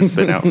after it's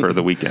been out for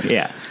the weekend.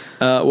 Yeah.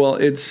 Well,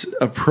 it's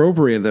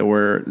appropriate that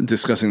we're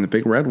discussing the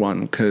big red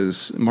one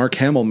because Mark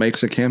Hamill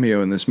makes a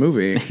cameo in this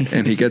movie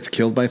and he gets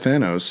killed by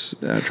Thanos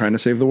trying to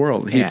save the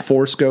world. He Yeah.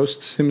 force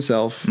ghosts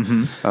himself.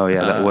 Oh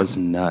yeah, that was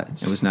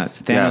nuts. It was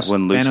nuts. Yeah, Thanos,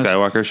 when Luke Thanos,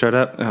 Skywalker showed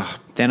up.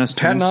 Thanos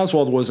Patton turns,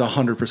 Oswalt was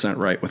 100%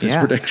 right with his yeah.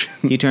 prediction.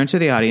 He turns to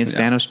the audience.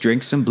 Yeah. Thanos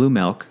drinks some blue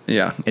milk.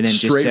 Yeah. And then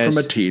Straight just says,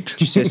 from a teat.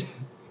 Just says,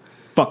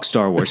 "Fuck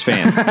Star Wars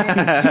fans."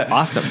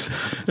 Awesome.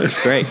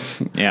 It's great.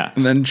 Yeah.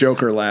 And then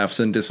Joker laughs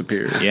and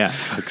disappears. Yeah.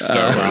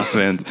 Star Wars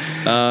fans.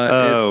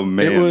 Oh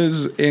man, It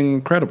was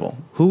incredible.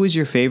 Who is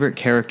your favorite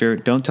character?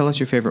 Don't tell us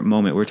your favorite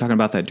moment. We were talking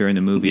about that during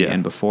the movie Yeah.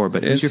 and before,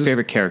 but who's It's your just-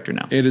 favorite character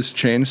now? It has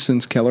changed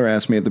since Keller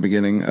asked me at the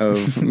beginning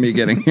of me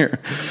getting here.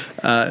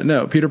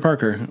 No, Peter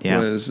Parker Yeah.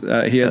 was.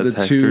 He had that's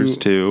the two. Hector's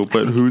too.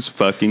 But who's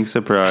fucking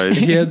surprised?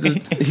 He had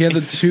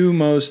the two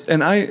most.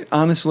 And I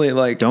honestly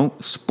like.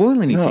 Don't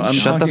spoil anything. No, I'm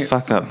Sean. Shut the talking-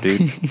 fuck up,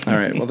 dude. All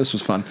right. Well, this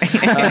was fun.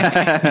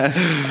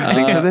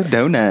 Thanks for the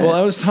donut. Well,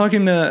 I was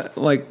talking to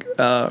like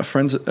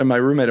friends, my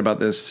roommate about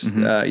this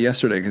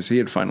yesterday because he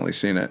had finally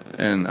seen it,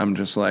 and I'm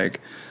just like,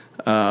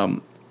 I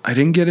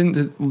didn't get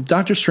into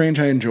Doctor Strange.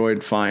 I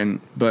enjoyed fine,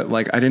 but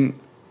like I didn't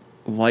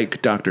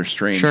like Doctor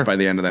Strange Sure. by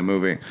the end of that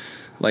movie.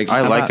 Like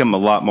I like about- him a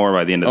lot more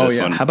by the end of Oh, this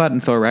yeah. one. How about in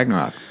Thor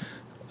Ragnarok?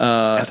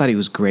 I thought he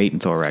was great in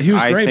Thor Ragnarok. He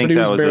was I great, think but he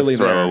that was was barely a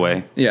throwaway.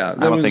 there. Yeah,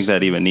 I don't think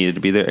that even needed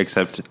to be there.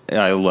 Except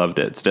I loved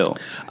it still.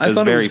 I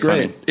thought very it was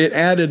great. funny. It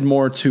added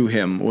more to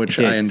him, which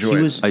It did. I enjoyed.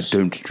 He was- I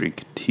don't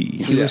drink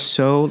tea. He Yeah. was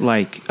so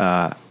like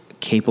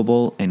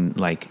capable and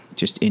like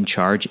just in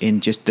charge in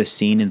just the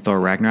scene in Thor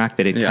Ragnarok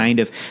that it Yeah. kind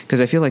of because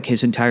I feel like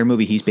his entire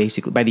movie he's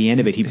basically by the end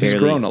of it he He's barely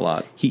grown a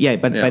lot. But Yeah.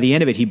 by the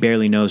end of it he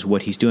barely knows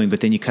what he's doing. But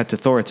then you cut to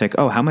Thor, it's like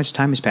oh how much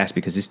time has passed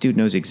because this dude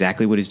knows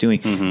exactly what he's doing.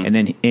 And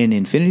then in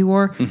Infinity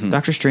War,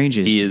 Doctor Strange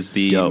is He is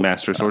the dope.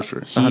 master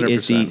sorcerer. He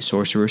is the 100%.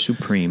 Sorcerer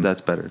Supreme.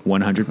 That's better.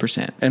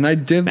 100%. and I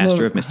did Master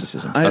love, of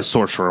mysticism. A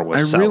sorcerer with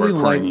I sour really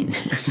cream.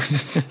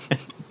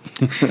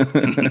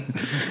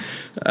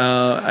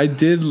 I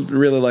did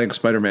really like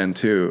Spider-Man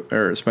 2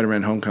 or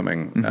Spider-Man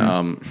Homecoming.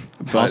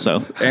 But-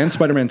 Also. and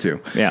Spider-Man 2.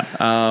 Yeah.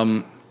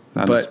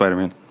 Not But-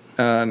 Spider-Man.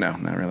 No,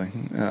 not really.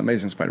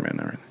 Amazing Spider-Man,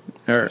 not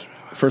really. Or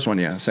First one,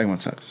 yeah. Second one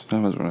sucks. That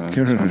was right.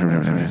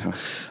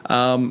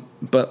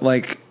 But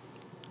like,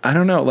 I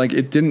don't know. Like,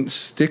 it didn't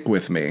stick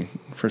with me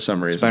for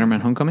some reason.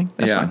 Spider-Man: Homecoming.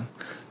 That's fine.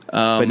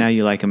 But now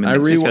you like him. I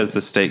In re- Because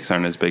the stakes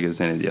aren't as big as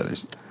any of the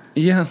others.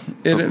 Yeah,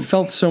 it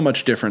felt so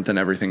much different than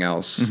everything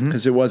else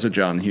because it was a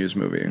John Hughes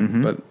movie.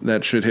 But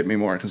that should hit me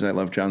more because I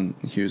love John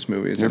Hughes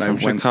movies. You're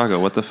and from Chicago.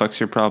 What the fuck's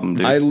your problem,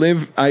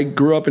 dude? I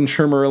grew up in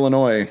Shermer,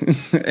 Illinois,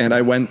 and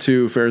I went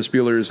to Ferris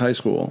Bueller's high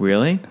school.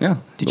 Really? Yeah.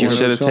 Did The you one It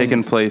that should was have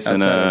taken filmed place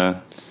in outside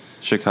of-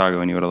 Chicago,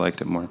 and you would have liked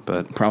it more.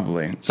 But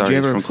Probably. sorry, you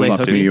he's ever from play Queens,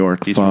 hooky? dude. New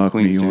York. He's from Fuck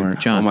Queens, New dude. York.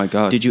 John, Oh my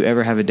god. Did you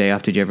ever have a day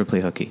off? Did you ever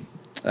play hooky?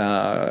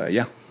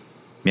 Yeah.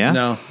 Yeah.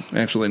 No,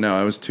 actually, no.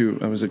 I was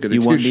a good.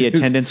 You won the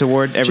attendance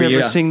award Did every you year.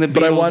 ever sing the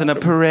But I Beatles want- in a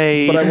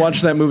parade? But I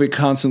watch that movie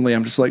constantly.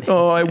 I'm just like,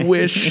 oh, I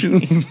wish.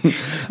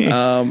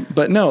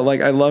 But no,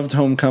 like I loved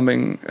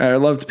Homecoming. I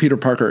loved Peter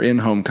Parker in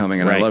Homecoming,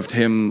 and I Right. loved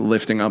him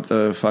lifting up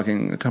the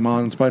fucking "Come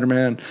on,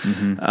 Spider-Man."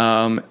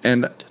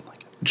 And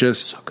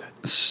just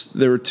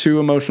there were two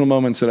emotional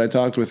moments that I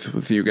talked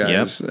with you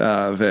guys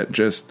that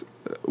just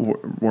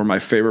were my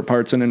favorite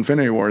parts in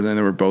Infinity War, and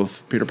they were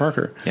both Peter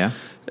Parker. Yeah.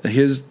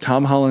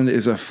 Tom Holland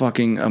is a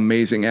fucking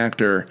amazing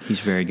actor. He's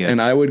very good.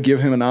 And I would give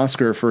him an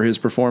Oscar for his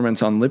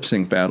performance on Lip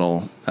Sync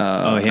Battle.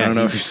 Oh, yeah, I don't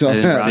know if you saw I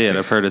didn't that. see it.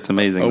 I've heard it's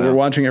amazing. Oh, though. we're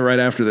watching it right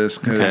after this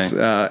because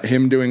Okay.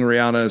 him doing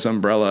Rihanna's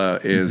Umbrella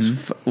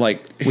is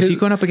like. Was he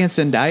going up against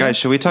Zendaya? Guys,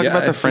 should we talk Yeah,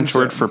 about I the think French so.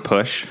 word for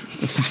push?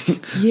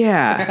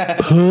 Yeah.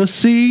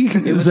 pussy?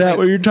 Is that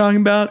what you're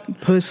talking about?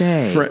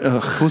 Pussy.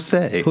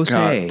 Pussy. Pussy.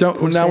 God,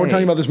 don't, now we're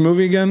talking about this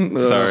movie again. Ugh.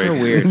 Sorry. So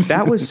weird.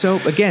 That was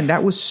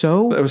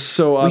so. That was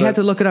so odd. We had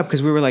to look it up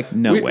because we were like,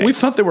 no way. We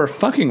thought they were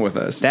fucking with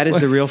us. That is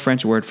the real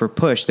French word for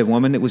push. The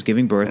woman that was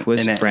giving birth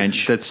was And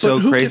French. That's so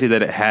But who crazy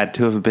that it had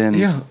to have been.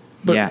 yeah.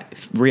 But, yeah,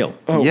 real.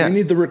 Oh, Yeah. we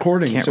need the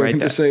recording Can't so we write can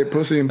that. just say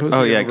pussy and pussy.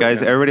 Oh yeah, over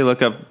guys! again. Everybody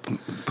look up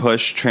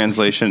push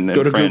translation in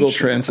Go to French. Google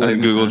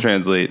Translate. Google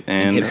Translate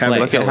and Hit play.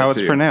 look at Tell how it it's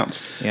to you.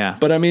 pronounced. Yeah.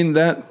 But I mean,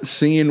 that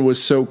scene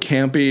was so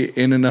campy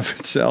in and of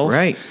itself,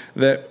 Right.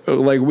 That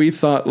like we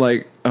thought,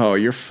 like, oh,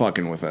 you're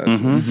fucking with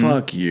us.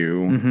 Fuck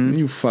you,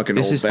 you fucking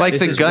This old. is Like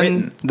This the is gun,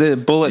 written. the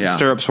bullet Yeah.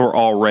 stirrups were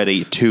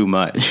already too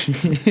much.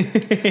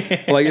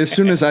 like as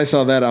soon as I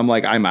saw that, I'm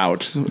like, I'm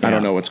out. I Yeah.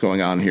 don't know what's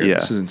going on here. Yeah.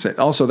 This is insane.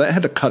 Also, that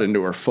had to cut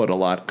into her foot a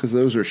lot because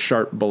those are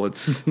sharp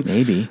bullets.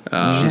 Maybe. She's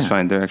Yeah.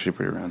 fine. They're actually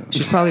pretty round.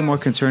 She's probably more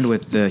concerned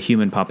with the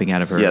human popping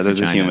out of her. Yeah, there's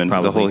a vagina. human.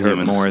 Probably The whole hurt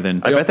human. more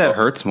than. I bet that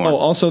hurts more. Oh,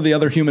 also the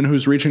other human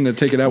who's reaching to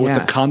take it out with Yeah.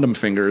 the condom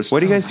fingers. What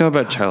do you guys know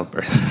about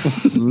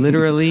childbirth?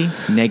 Literally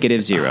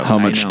 -0. How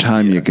I much know.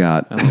 time you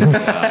got?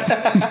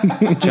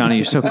 Johnny,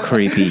 you're so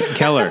creepy.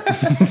 Keller,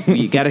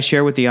 you got to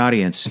share with the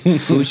audience.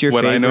 Who's your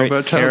What I know favorite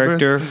about childbirth?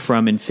 character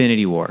from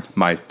Infinity War?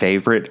 My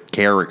favorite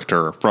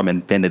character from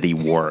Infinity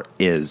War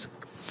is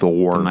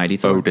Thor, The mighty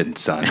Thor. Odin's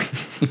son.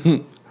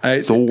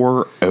 I,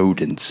 Thor,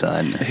 Odin's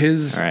son.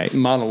 his All right.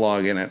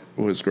 monologue in it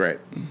was great.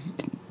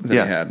 That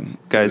Yeah. he had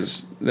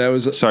Guys, that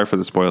was Sorry for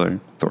the spoiler.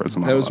 Thor's a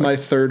that was monologue. my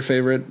third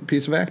favorite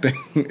piece of acting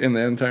in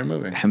the entire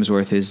movie.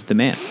 Hemsworth is the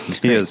man. He's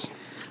He great. is.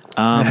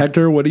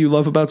 Hector, what do you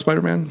love about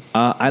Spider-Man?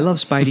 I love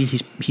Spidey.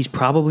 He's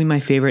probably my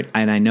favorite,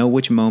 and I know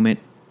which moment,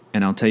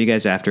 and I'll tell you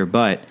guys after.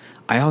 But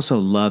I also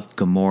loved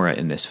Gamora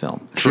in this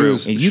film. True.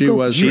 She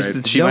was you-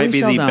 great. She might be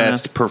Zoe the Saldana-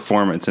 best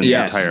performance in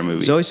Yes. the entire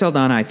movie. Zoe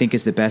Saldana, I think,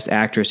 is the best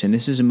actress, and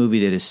this is a movie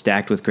that is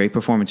stacked with great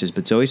performances.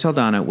 But Zoe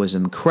Saldana was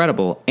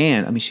incredible,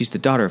 and I mean, she's the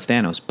daughter of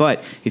Thanos.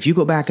 But if you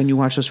go back and you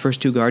watch those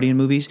first two Guardian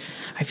movies,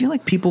 I feel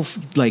like people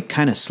like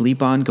kind of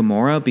sleep on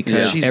Gamora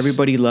because Yeah.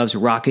 everybody loves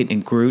Rocket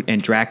and Groot,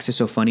 and Drax is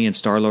so funny, and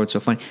Star Lord's so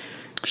funny.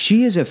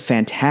 She is a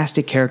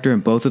fantastic character in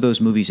both of those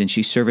movies, and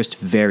she serviced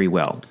very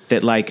well.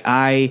 That like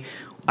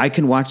I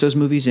can watch those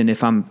movies, and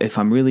if I'm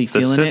really the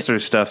feeling sister it.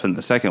 stuff in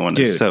the second one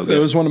Dude, is so That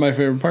good. was one of my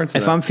favorite parts. Of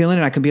If that. I'm feeling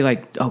it, I can be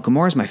like, "Oh,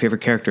 Gamora's my favorite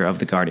character of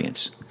the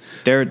Guardians."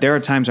 There are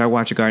times I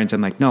watch a Guardians,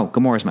 I'm like, "No,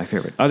 Gamora's my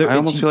favorite." I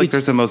almost feel like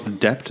there's the most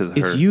depth to her,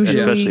 it's usually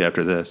especially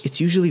after this.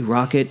 It's usually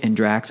Rocket and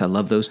Drax. I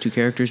love those two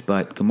characters,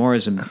 but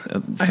Gamora's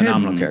a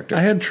phenomenal character.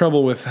 I had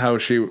trouble with how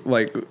she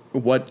like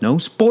what. No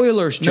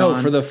spoilers, John.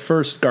 No, for the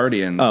first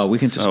Guardians. oh, we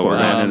can just Oh, spoil we're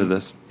that. going into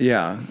this.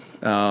 yeah.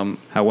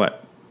 How what?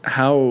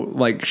 How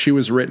like she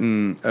was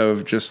written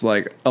of just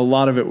like a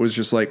lot of it was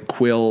just like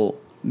Quill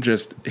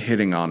just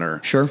hitting on her.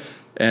 Sure.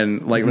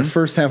 And like the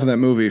first half of that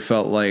movie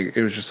felt like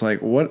it was just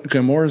like what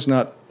Gamora's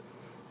not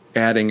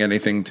adding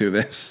anything to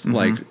this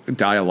like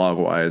dialogue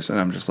wise,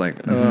 and I'm just like,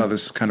 oh,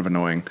 this is kind of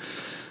annoying.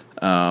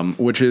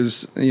 Which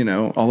is, you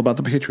know, all about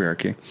the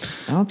patriarchy.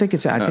 I don't think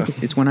it's. I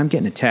think it's when I'm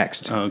getting a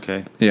text. Oh,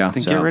 okay. Yeah.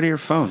 Then So- get rid of your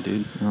phone,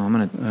 dude. Oh, I'm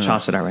gonna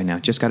toss it out right now.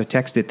 Just got a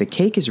text that the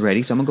cake is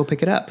ready, so I'm gonna go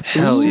pick it up.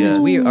 Hell As soon as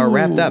yes. we are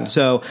wrapped up.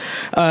 So,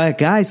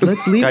 guys,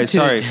 let's leave. Guys, it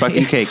to sorry,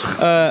 fucking cake.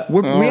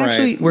 we're right.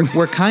 actually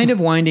we're kind of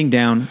winding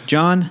down,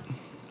 John.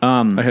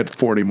 I had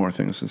 40 more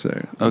things to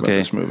say about Okay.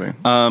 this movie.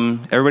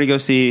 Everybody go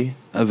see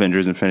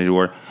Avengers Infinity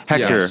War.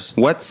 Hector, Yes.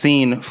 what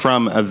scene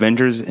from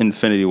Avengers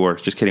Infinity War?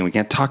 Just kidding, we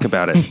can't talk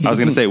about it. I was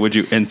going to say, would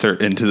you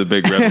insert into the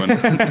big red one?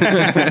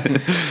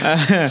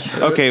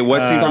 Okay,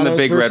 what scene from the Thanos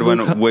big red versus one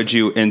Luke. would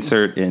you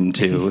insert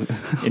into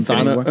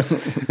Infinity War?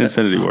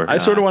 Infinity War? I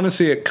sort of want to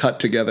see it cut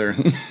together,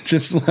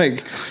 just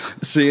like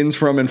scenes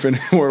from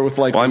Infinity War with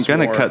like. Well, I'm this going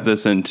to war. cut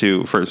this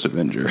into First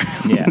Avenger.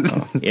 Yeah,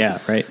 yeah,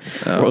 right.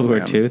 World War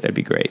man. II, that'd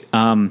be great.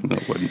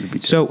 That wouldn't be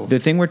So terrible. the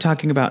thing we're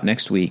talking about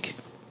next week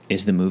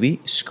is the movie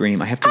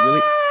Scream. I have to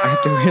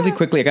really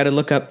quickly. I got to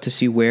look up to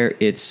see where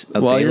it's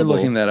available. While you're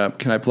looking that up,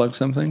 can I plug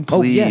something?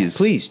 oh yeah, Please.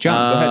 please,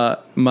 John, go ahead.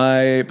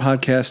 My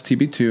podcast,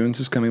 TB Tunes,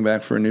 is coming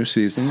back for a new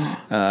season.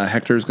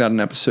 Hector's got an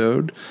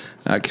episode.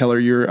 Keller,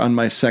 you're on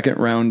my second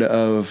round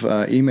of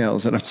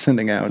emails that I'm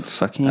sending out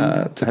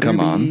to come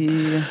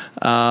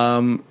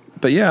on.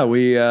 But yeah,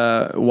 we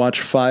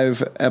watch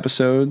 5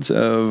 episodes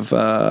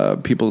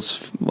of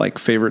people's like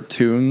favorite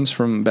tunes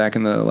from back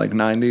in the like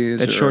 90s.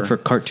 That's short for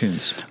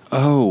cartoons.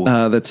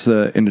 Oh, That's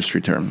the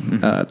industry term,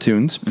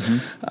 tunes.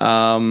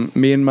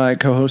 Me and my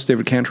co-host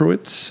David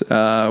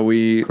Kantrowitz,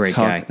 we Great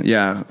talk. guy.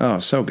 Yeah, oh,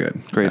 so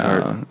good. Great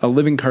heart. A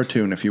living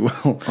cartoon, if you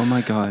will. oh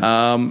my God.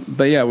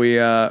 But yeah,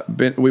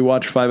 we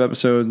watch 5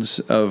 episodes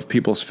of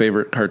people's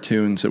favorite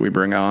cartoons that we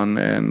bring on,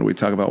 and we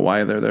talk about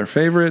why they're their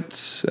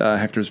favorites.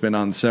 Hector's been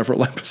on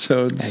several episodes.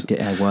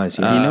 I was.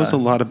 he Yeah. knows a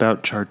lot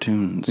about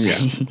chartoons.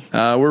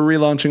 We're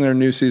relaunching our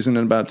new season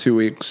in about 2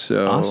 weeks.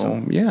 So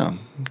Awesome. yeah,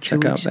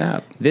 check out weeks.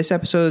 that. This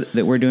episode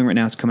that we're doing right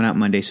now is coming out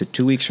Monday, so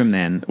 2 weeks from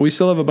then. We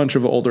still have a bunch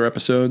of older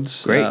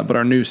episodes, Great. but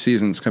our new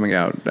season's coming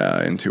out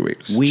in 2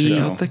 weeks. We- Check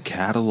So- out the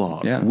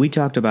catalog. Yeah. We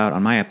talked about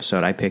on my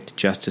episode. I picked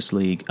Justice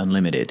League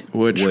Unlimited,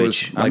 which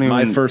was I like don't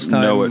my even first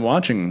know time it.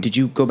 watching. Did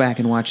you go back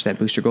and watch that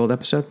Booster Gold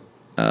episode?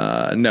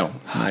 No,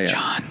 not yet.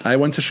 John. I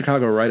went to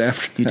Chicago right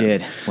after. You that.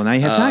 did. Well, now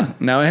you have time.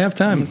 Now I have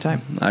time.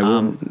 I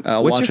will.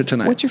 I'll What's watch your, it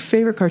tonight. What's your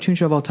favorite cartoon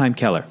show of all time,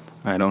 Keller?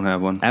 I don't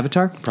have one.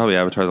 Avatar? Probably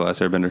Avatar: The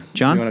Last Airbender.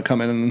 John? You want to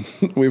come in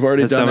and we've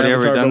already Has done somebody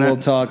Avatar, ever done but that?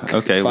 we'll talk.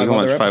 Okay, we 5 can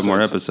watch other 5 more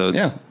episodes.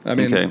 Yeah, I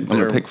mean, okay, I'm going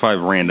they're- to pick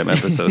 5 random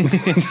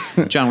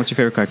episodes. John, what's your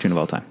favorite cartoon of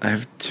all time? I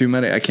have too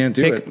many. I can't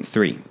do Pick it.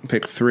 3.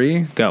 Pick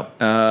 3. Go.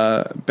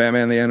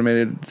 Batman the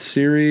Animated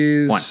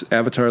Series, 1.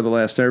 Avatar: The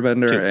Last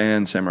Airbender, 2.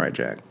 and Samurai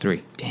Jack.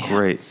 3. Damn.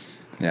 Great.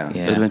 Yeah.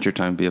 Yeah. Adventure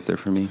Time be up there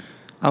for me.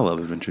 I love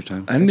Adventure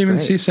Time. I didn't That's even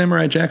great. see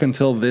Samurai Jack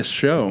until this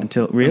show.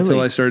 Really? Until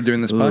I started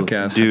doing this Ooh.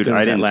 podcast. Dude, good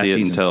was I that didn't last see it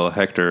season? until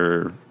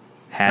Hector.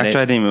 Had Actually,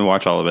 I it. didn't even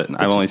watch all of it.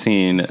 I've only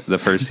seen the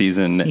first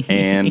season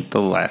and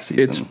the last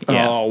season. It's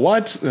Yeah. oh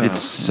what? It's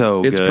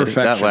so It's good.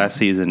 perfection. That last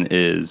season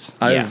is.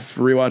 I've Yeah.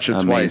 rewatched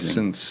it twice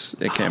Amazing. since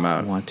it came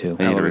out. I want to.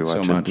 I need to love it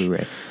so rewatch it. much.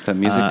 Blu-ray. That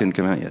music didn't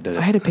come out yet, did If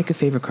I it? had to pick a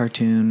favorite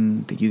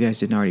cartoon that you guys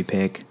didn't already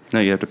pick, No,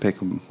 you have to pick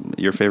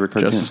your favorite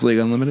cartoon. Justice League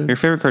Unlimited. Your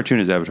favorite cartoon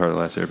is Avatar: The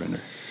Last Airbender.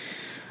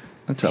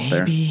 That's up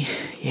there. maybe,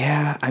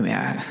 yeah. I mean,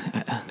 I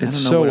don't know It's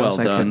so what well else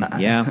I done.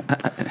 could. Yeah.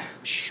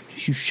 Shh,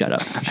 you shut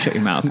up. You shut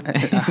your mouth.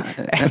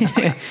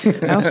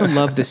 I also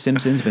love The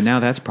Simpsons, but now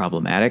that's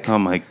problematic. Oh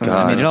my god!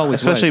 I mean, it always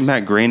Especially was.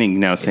 Matt Groening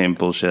now saying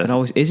bullshit. It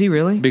always is he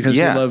really? Because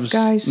Yeah. he loves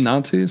Guys.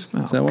 Nazis.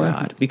 Oh, Is that why?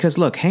 God. Because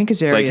look, Hank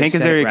Azaria. Like, Hank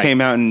said it Azaria right.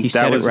 came out and He that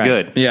said it was right.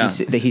 good. Yeah.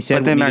 He said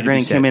but then what Matt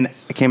needed to Groening be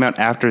said. came out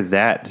after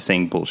that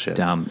saying bullshit.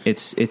 Dumb.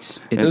 It's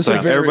It's was a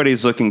like very-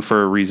 everybody's looking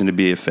for a reason to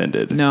be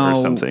offended No.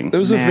 or something. It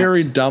was Matt. a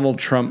very Donald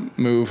Trump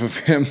move of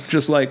him.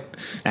 Just like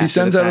he After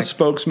sends the out a fact.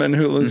 spokesman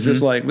who is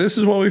just like, "This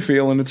is what we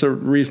feel, and it's a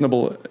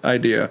reasonable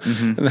idea."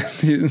 And then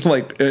he,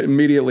 like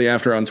immediately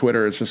after on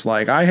Twitter, it's just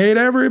like, "I hate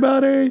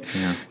everybody."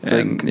 Yeah. It's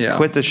And, like,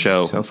 quit the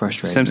show. So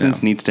frustrating.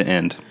 Simpsons needs to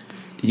end.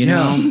 You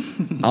know,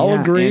 I'll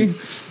Yeah, agree. and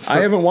I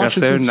haven't watched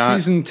if it they're since not-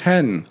 season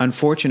 10.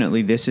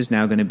 unfortunately, this is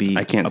now going to be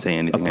I can't say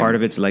anything. a part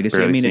of its legacy.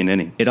 Barely I mean, seen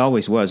any. it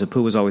always was.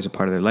 Apu was always a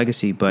part of their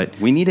legacy, but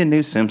We need a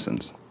new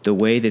Simpsons. the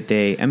way that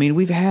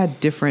we've had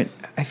different.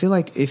 I feel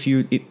like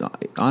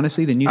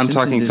honestly, the new I'm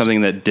Simpsons talking is,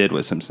 something that did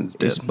what Simpsons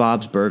did. is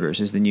Bob's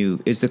Burgers is the new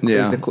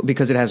Yeah.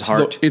 because it has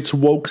heart. It's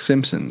woke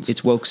Simpsons.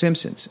 It's woke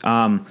Simpsons.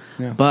 Yeah.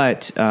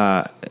 But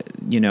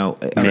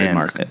Man,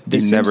 Mark. The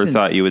you never Simpsons-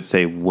 thought you would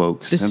say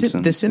woke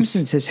Simpsons. The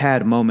Simpsons has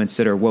had moments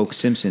that are woke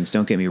Simpsons.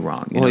 Don't get me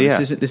wrong. You Well, know, yeah.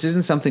 this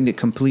isn't something that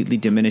completely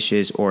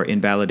diminishes or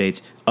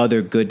invalidates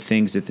other good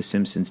things that the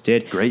Simpsons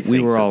did. Great we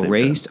things were that all they've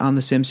raised on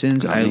the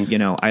Simpsons. Comedy.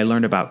 I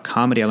learned about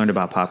comedy. I learned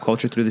about pop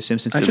culture through the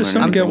Simpsons. I just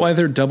learn don't get anything. why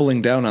they're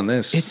doubling down on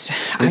this.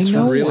 I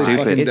know really why.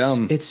 fucking It's,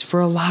 dumb. it's for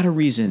a lot of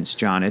reasons,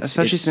 John.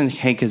 Especially since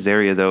Hank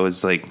Azaria, though,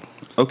 is like,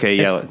 okay,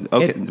 yeah,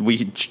 okay,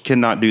 we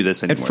cannot do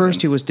this anymore. at first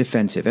then. he was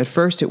defensive. At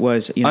first it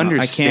was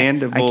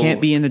Understandable I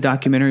can't be in the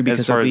documentary because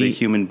as far I'll as be a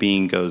human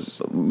being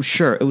goes,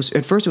 sure. It was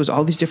at first it was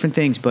all these different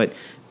things, but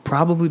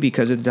probably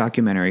because of the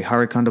documentary,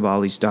 Hari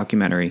Kondaboli's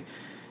documentary,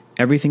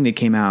 everything that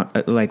came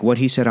out, like what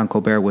he said on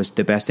Colbert, was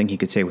the best thing he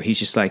could say. Where he's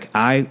just like,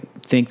 I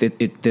think that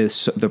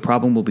the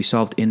problem will be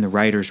solved in the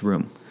writers'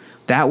 room.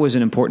 That was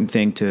an important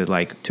thing to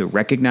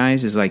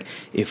recognize. Is like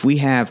if we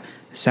have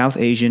South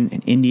Asian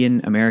and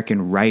Indian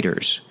American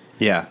writers,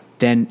 yeah.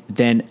 then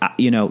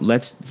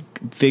let's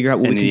figure out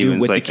what And we can he do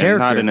was with like, the character.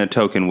 not in a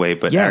token way,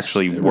 but Yes.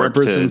 actually work to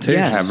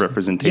Representation. have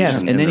representation.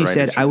 Yes, in and then the he said,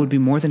 writers' "I room. would be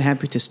more than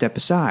happy to step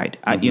aside."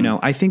 I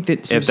think that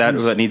If that's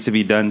Simpsons- what needs to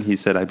be done, he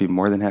said, I'd be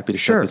more than happy to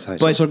Sure, step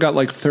aside. He's also got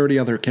like 30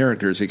 other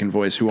characters he can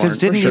voice who aren't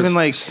didn't he just even,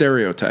 like-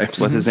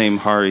 stereotypes. What's his name?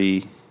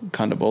 Hari.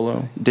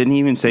 Condabolo. Didn't he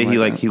even say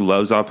Like that. he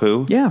loves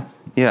Apu? yeah,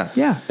 Yeah.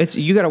 yeah. It's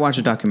you got to watch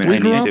the documentary.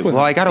 We grew I up need to. with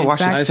Well, it. I got to In watch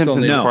fact- The I still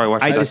Simpsons need- before I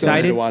watch I that.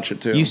 decided to watch it,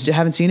 too. You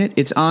haven't seen it?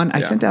 It's on. I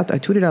Yeah.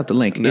 tweeted out the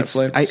link.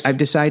 Netflix. I've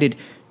decided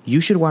you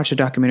should watch the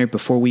documentary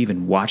before we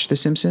even watch The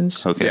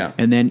Simpsons. Okay. Yeah.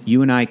 And then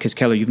you and I, because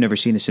Keller, you've never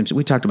seen The Simpsons.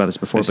 We talked about this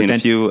before. I've but seen then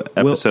a few we'll-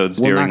 episodes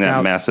we'll during knock that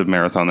out- massive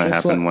marathon that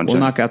Just happened like- one We'll time.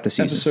 knock out the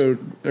seasons. Episode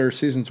or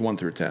seasons 1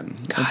 through 10.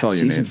 That's God, all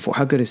you season need. 4.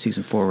 How good is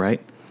season 4? Right?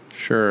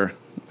 Sure.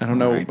 I don't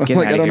know. All right, get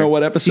Like outta I don't here. know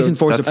what episode. Season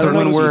 4 is That's the the first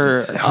one season.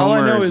 where All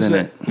I know Homer is is in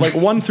that it. like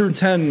 1 through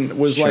 10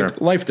 was Sure. like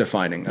life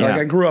defining. Yeah.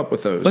 Like I grew up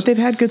with those. But they've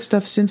had good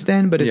stuff since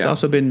then. But it's Yeah.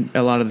 also been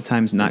a lot of the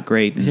times not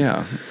great.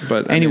 yeah.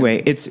 But I Anyway,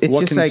 mean, it's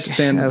what just can like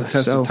stand the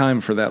test so- of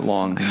time for that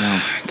long.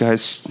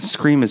 Guys,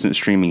 Scream isn't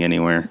streaming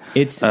anywhere.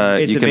 It's you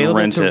can available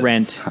rent to it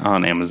rent.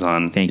 on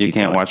Amazon. Thank you you,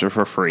 can't Keller. watch it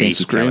for free. Thank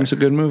you, Keller. Scream's a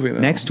good movie.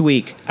 Though. Next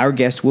week, our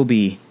guest will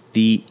be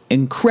the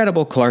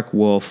incredible Clark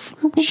Wolf.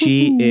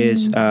 She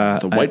is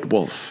The White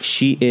Wolf.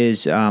 She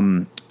is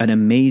an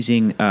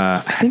amazing. I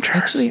think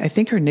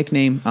her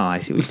nickname. Oh, I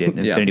see what you did.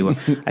 Yeah. Infinity War.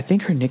 I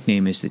think her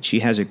nickname is that she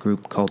has a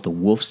group called the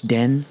Wolf's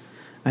Den.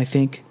 I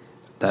think.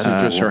 That's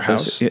just her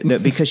house.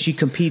 Because she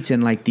competes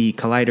in like the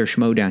Collider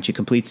Schmodown. She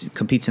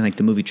competes in like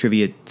the movie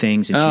trivia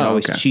things,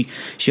 and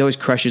she always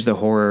crushes the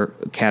horror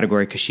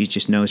category because she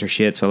just knows her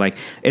shit. So like,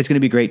 it's going to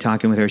be great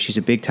talking with her. She's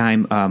a big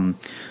time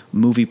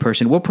movie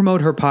person. We'll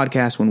promote her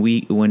podcast when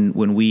we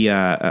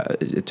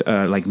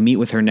like meet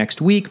with her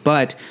next week.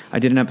 But I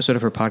did an episode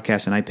of her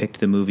podcast, and I picked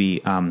the movie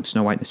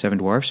Snow White and the Seven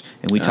Dwarfs,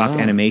 and we talked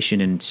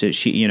animation. And so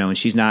she, and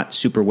she's not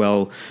super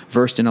well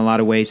versed in a lot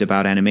of ways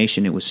about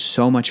animation. It was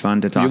so much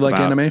fun to talk You like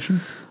about.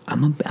 animation?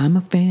 I'm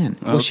a fan.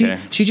 Well, Okay.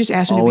 she just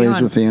asked me to Always be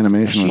on with the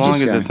animation. As She long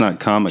just- as it's not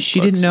comic She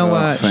books. didn't know.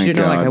 Oh, She thank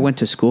didn't know like God. I went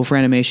to school for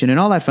animation and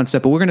all that fun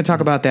stuff. But we're going to talk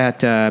about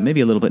that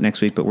maybe a little bit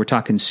next week. But we're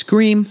talking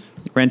Scream,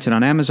 rented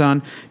on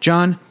Amazon.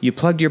 John, you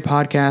plugged your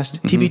podcast,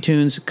 TB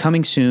Tunes,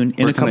 coming soon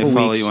in Where a can couple they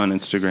follow weeks. you on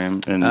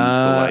Instagram and the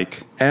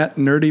like? At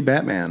Nerdy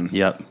Batman.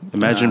 Yep.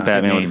 Imagine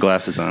Batman with name.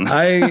 glasses on.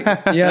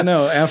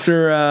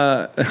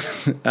 After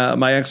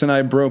my ex and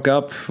I broke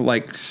up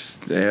like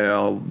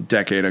a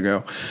decade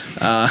ago,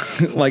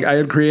 like I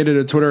had created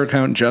a Twitter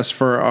account just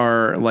for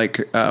our like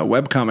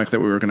webcomic that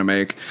we were going to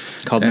make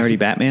Called And- Nerdy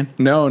Batman.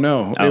 No,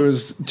 Oh. it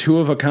was two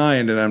of a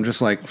kind, and I'm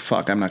just like,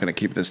 fuck, I'm not going to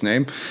keep this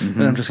name.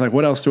 And I'm just like,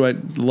 what else do I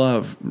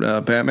love?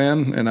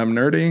 Batman, and I'm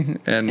nerdy,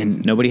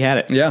 And nobody had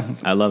it. yeah,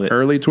 I love it.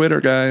 Early Twitter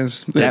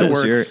guys, That it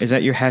was works. is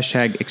that your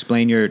hashtag?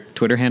 Explain your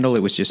Twitter handle.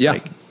 It was just Yeah.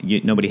 like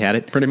nobody had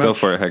it. pretty much. Go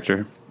for it,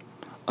 Hector.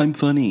 I'm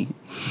funny.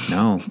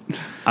 No,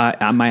 I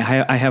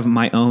have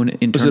my own Was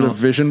it internal. a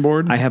vision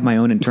board? I have my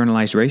own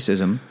internalized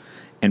racism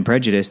and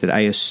prejudice that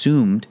I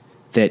assumed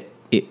that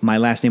my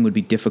last name would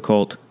be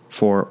difficult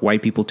for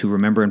white people to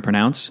remember and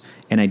pronounce,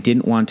 and I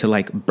didn't want to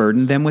like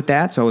burden them with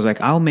that. So I was like,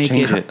 I'll make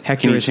Change it. it.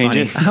 Hector Can you is change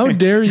funny. it? How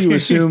dare you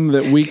assume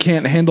that we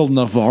can't handle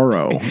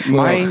Navarro?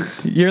 Mine,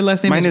 Your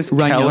last name mine is is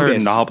Keller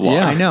Rhinotis. Knobloch.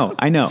 Yeah.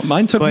 I know.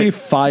 Mine took But- me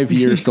 5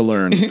 years to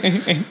learn.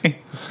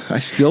 I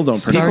still don't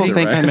People pronounce it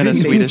think right. I'm in a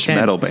Starting Swedish age 10.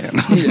 metal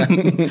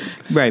band.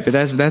 Right, but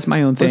that's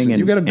my own thing. Listen, and,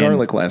 you got a and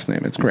garlic last name.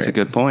 It's great. That's a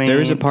good point.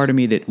 There is a part of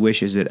me that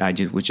wishes that I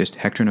was just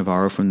Hector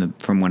Navarro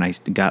from when I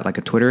got like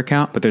a Twitter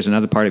account. But there's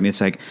another part of me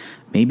that's like,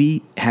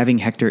 maybe having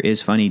Hector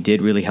is funny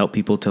did really help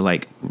people to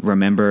like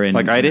remember and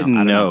Like, I didn't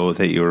don't know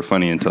that you were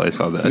funny until I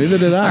saw that. Neither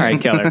did I. All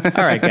right, Keller.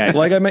 All right, guys.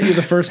 Like I met you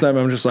the first time,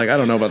 I'm just like, I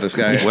don't know about this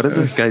guy. What is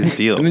this guy's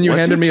deal? And then you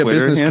What's handed me your a Twitter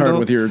business handle? card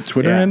with your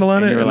Twitter Yeah, handle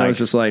on and it, you were and I like- was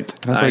just like,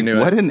 I was like, knew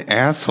what it. an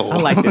asshole. I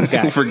like this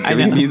guy. for I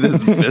giving know. me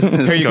this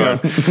business Here you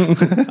card.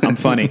 go. I'm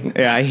funny.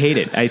 Yeah, I hate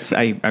it.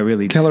 I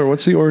really. Keller,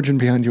 what's the origin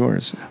behind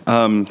yours?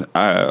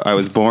 I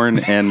was born,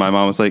 and my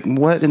mom was like,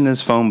 what in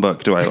this phone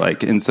book do I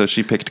like? And so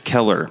she picked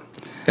Keller.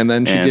 And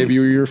then she And- gave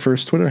you your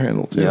first Twitter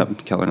handle too.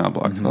 Yep, Keller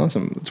Knobloch.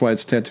 Awesome. That's why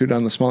it's tattooed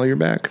on the small of your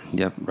back.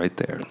 Yep, right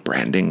there.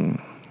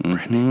 Branding.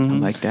 I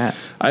like that.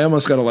 I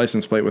almost got a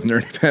license plate with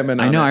Nerdy Batman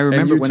on I know. it, I remember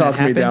and you when talked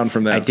that happened. me down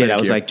from that. I did. Thank I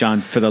was you. like, John,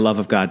 for the love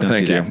of God, don't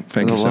Thank do you. that. Thank For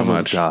you the so love of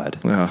much. God.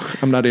 Ugh,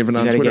 I'm not even You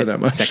on gotta Twitter get that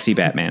much. sexy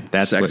Batman.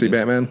 That's Sexy what,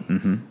 Batman.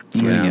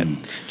 Mm-hmm. Yeah.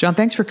 John,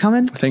 thanks for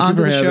coming. Thank you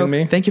onto for the show. having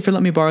me. Thank you for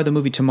letting me borrow the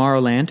movie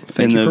Tomorrowland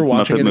Thank In you the for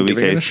watching Muppet it and movie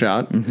giving it a case.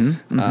 shot. and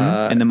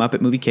the Muppet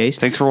movie case.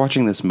 Thanks for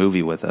watching this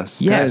movie with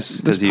us. Yes. Guys,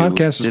 this 'Cause you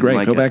podcast is didn't great.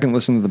 like Go it. back and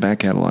listen to the back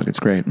catalog. It's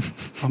great.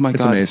 Oh my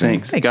It's God, amazing.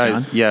 thanks. Thanks,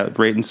 Guys, John. yeah,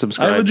 rate and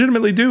subscribe. I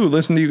legitimately do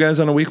listen to you guys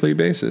on a weekly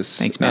basis.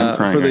 Thanks, man. I'm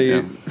crying for right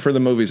the now. for the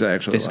movies I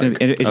actually This is, like.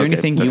 gonna, is there Okay,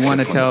 anything you that's want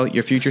to good. tell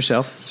your future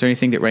self? Is there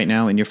anything that right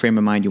now in your frame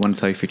of mind you want to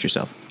tell your future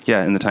self?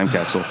 Yeah, in the time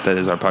capsule. That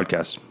is our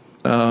podcast.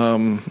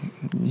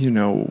 You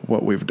know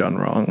what we've done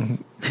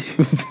wrong.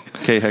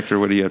 Okay, Hector,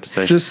 what do you have to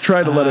say? Just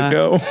try to let it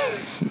go.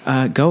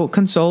 Go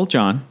console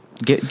John.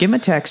 Give him a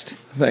text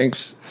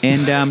Thanks.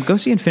 and go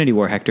see Infinity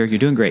War, Hector. You're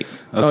doing great.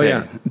 Oh Okay,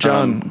 yeah,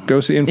 John,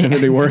 go see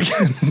Infinity War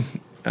again.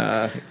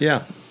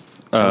 Yeah.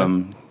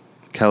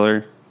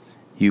 Keller,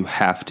 you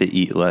have to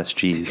eat less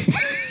cheese.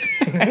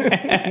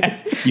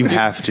 You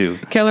have to.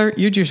 Keller,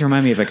 you just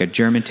remind me of like a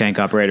German tank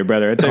operator,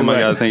 brother. Oh my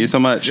God, thank you so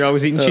much. You're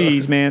always eating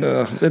cheese, man.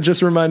 It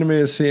just reminded me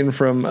of a scene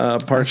from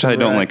Parks Actually, I and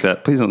don't Rec. like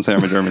that. Please don't say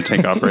I'm a German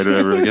tank operator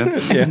ever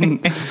again.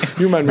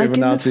 You remind me of a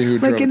Nazi who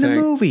drove like a in the tank.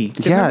 movie.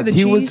 Do you Yeah, remember the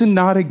he was cheese?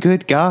 not a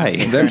good guy.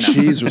 That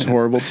cheese was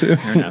horrible too.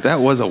 That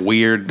was a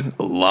weird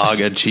log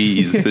of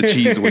cheese, the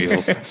cheese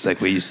wheel. It's like,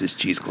 we use this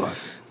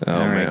cheesecloth. Oh,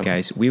 All right, man.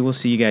 guys. We will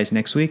see you guys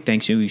next week.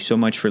 Thanks you so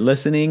much for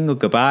listening.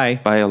 Goodbye.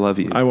 Bye, I love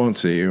you. I won't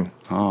see you.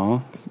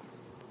 Aw.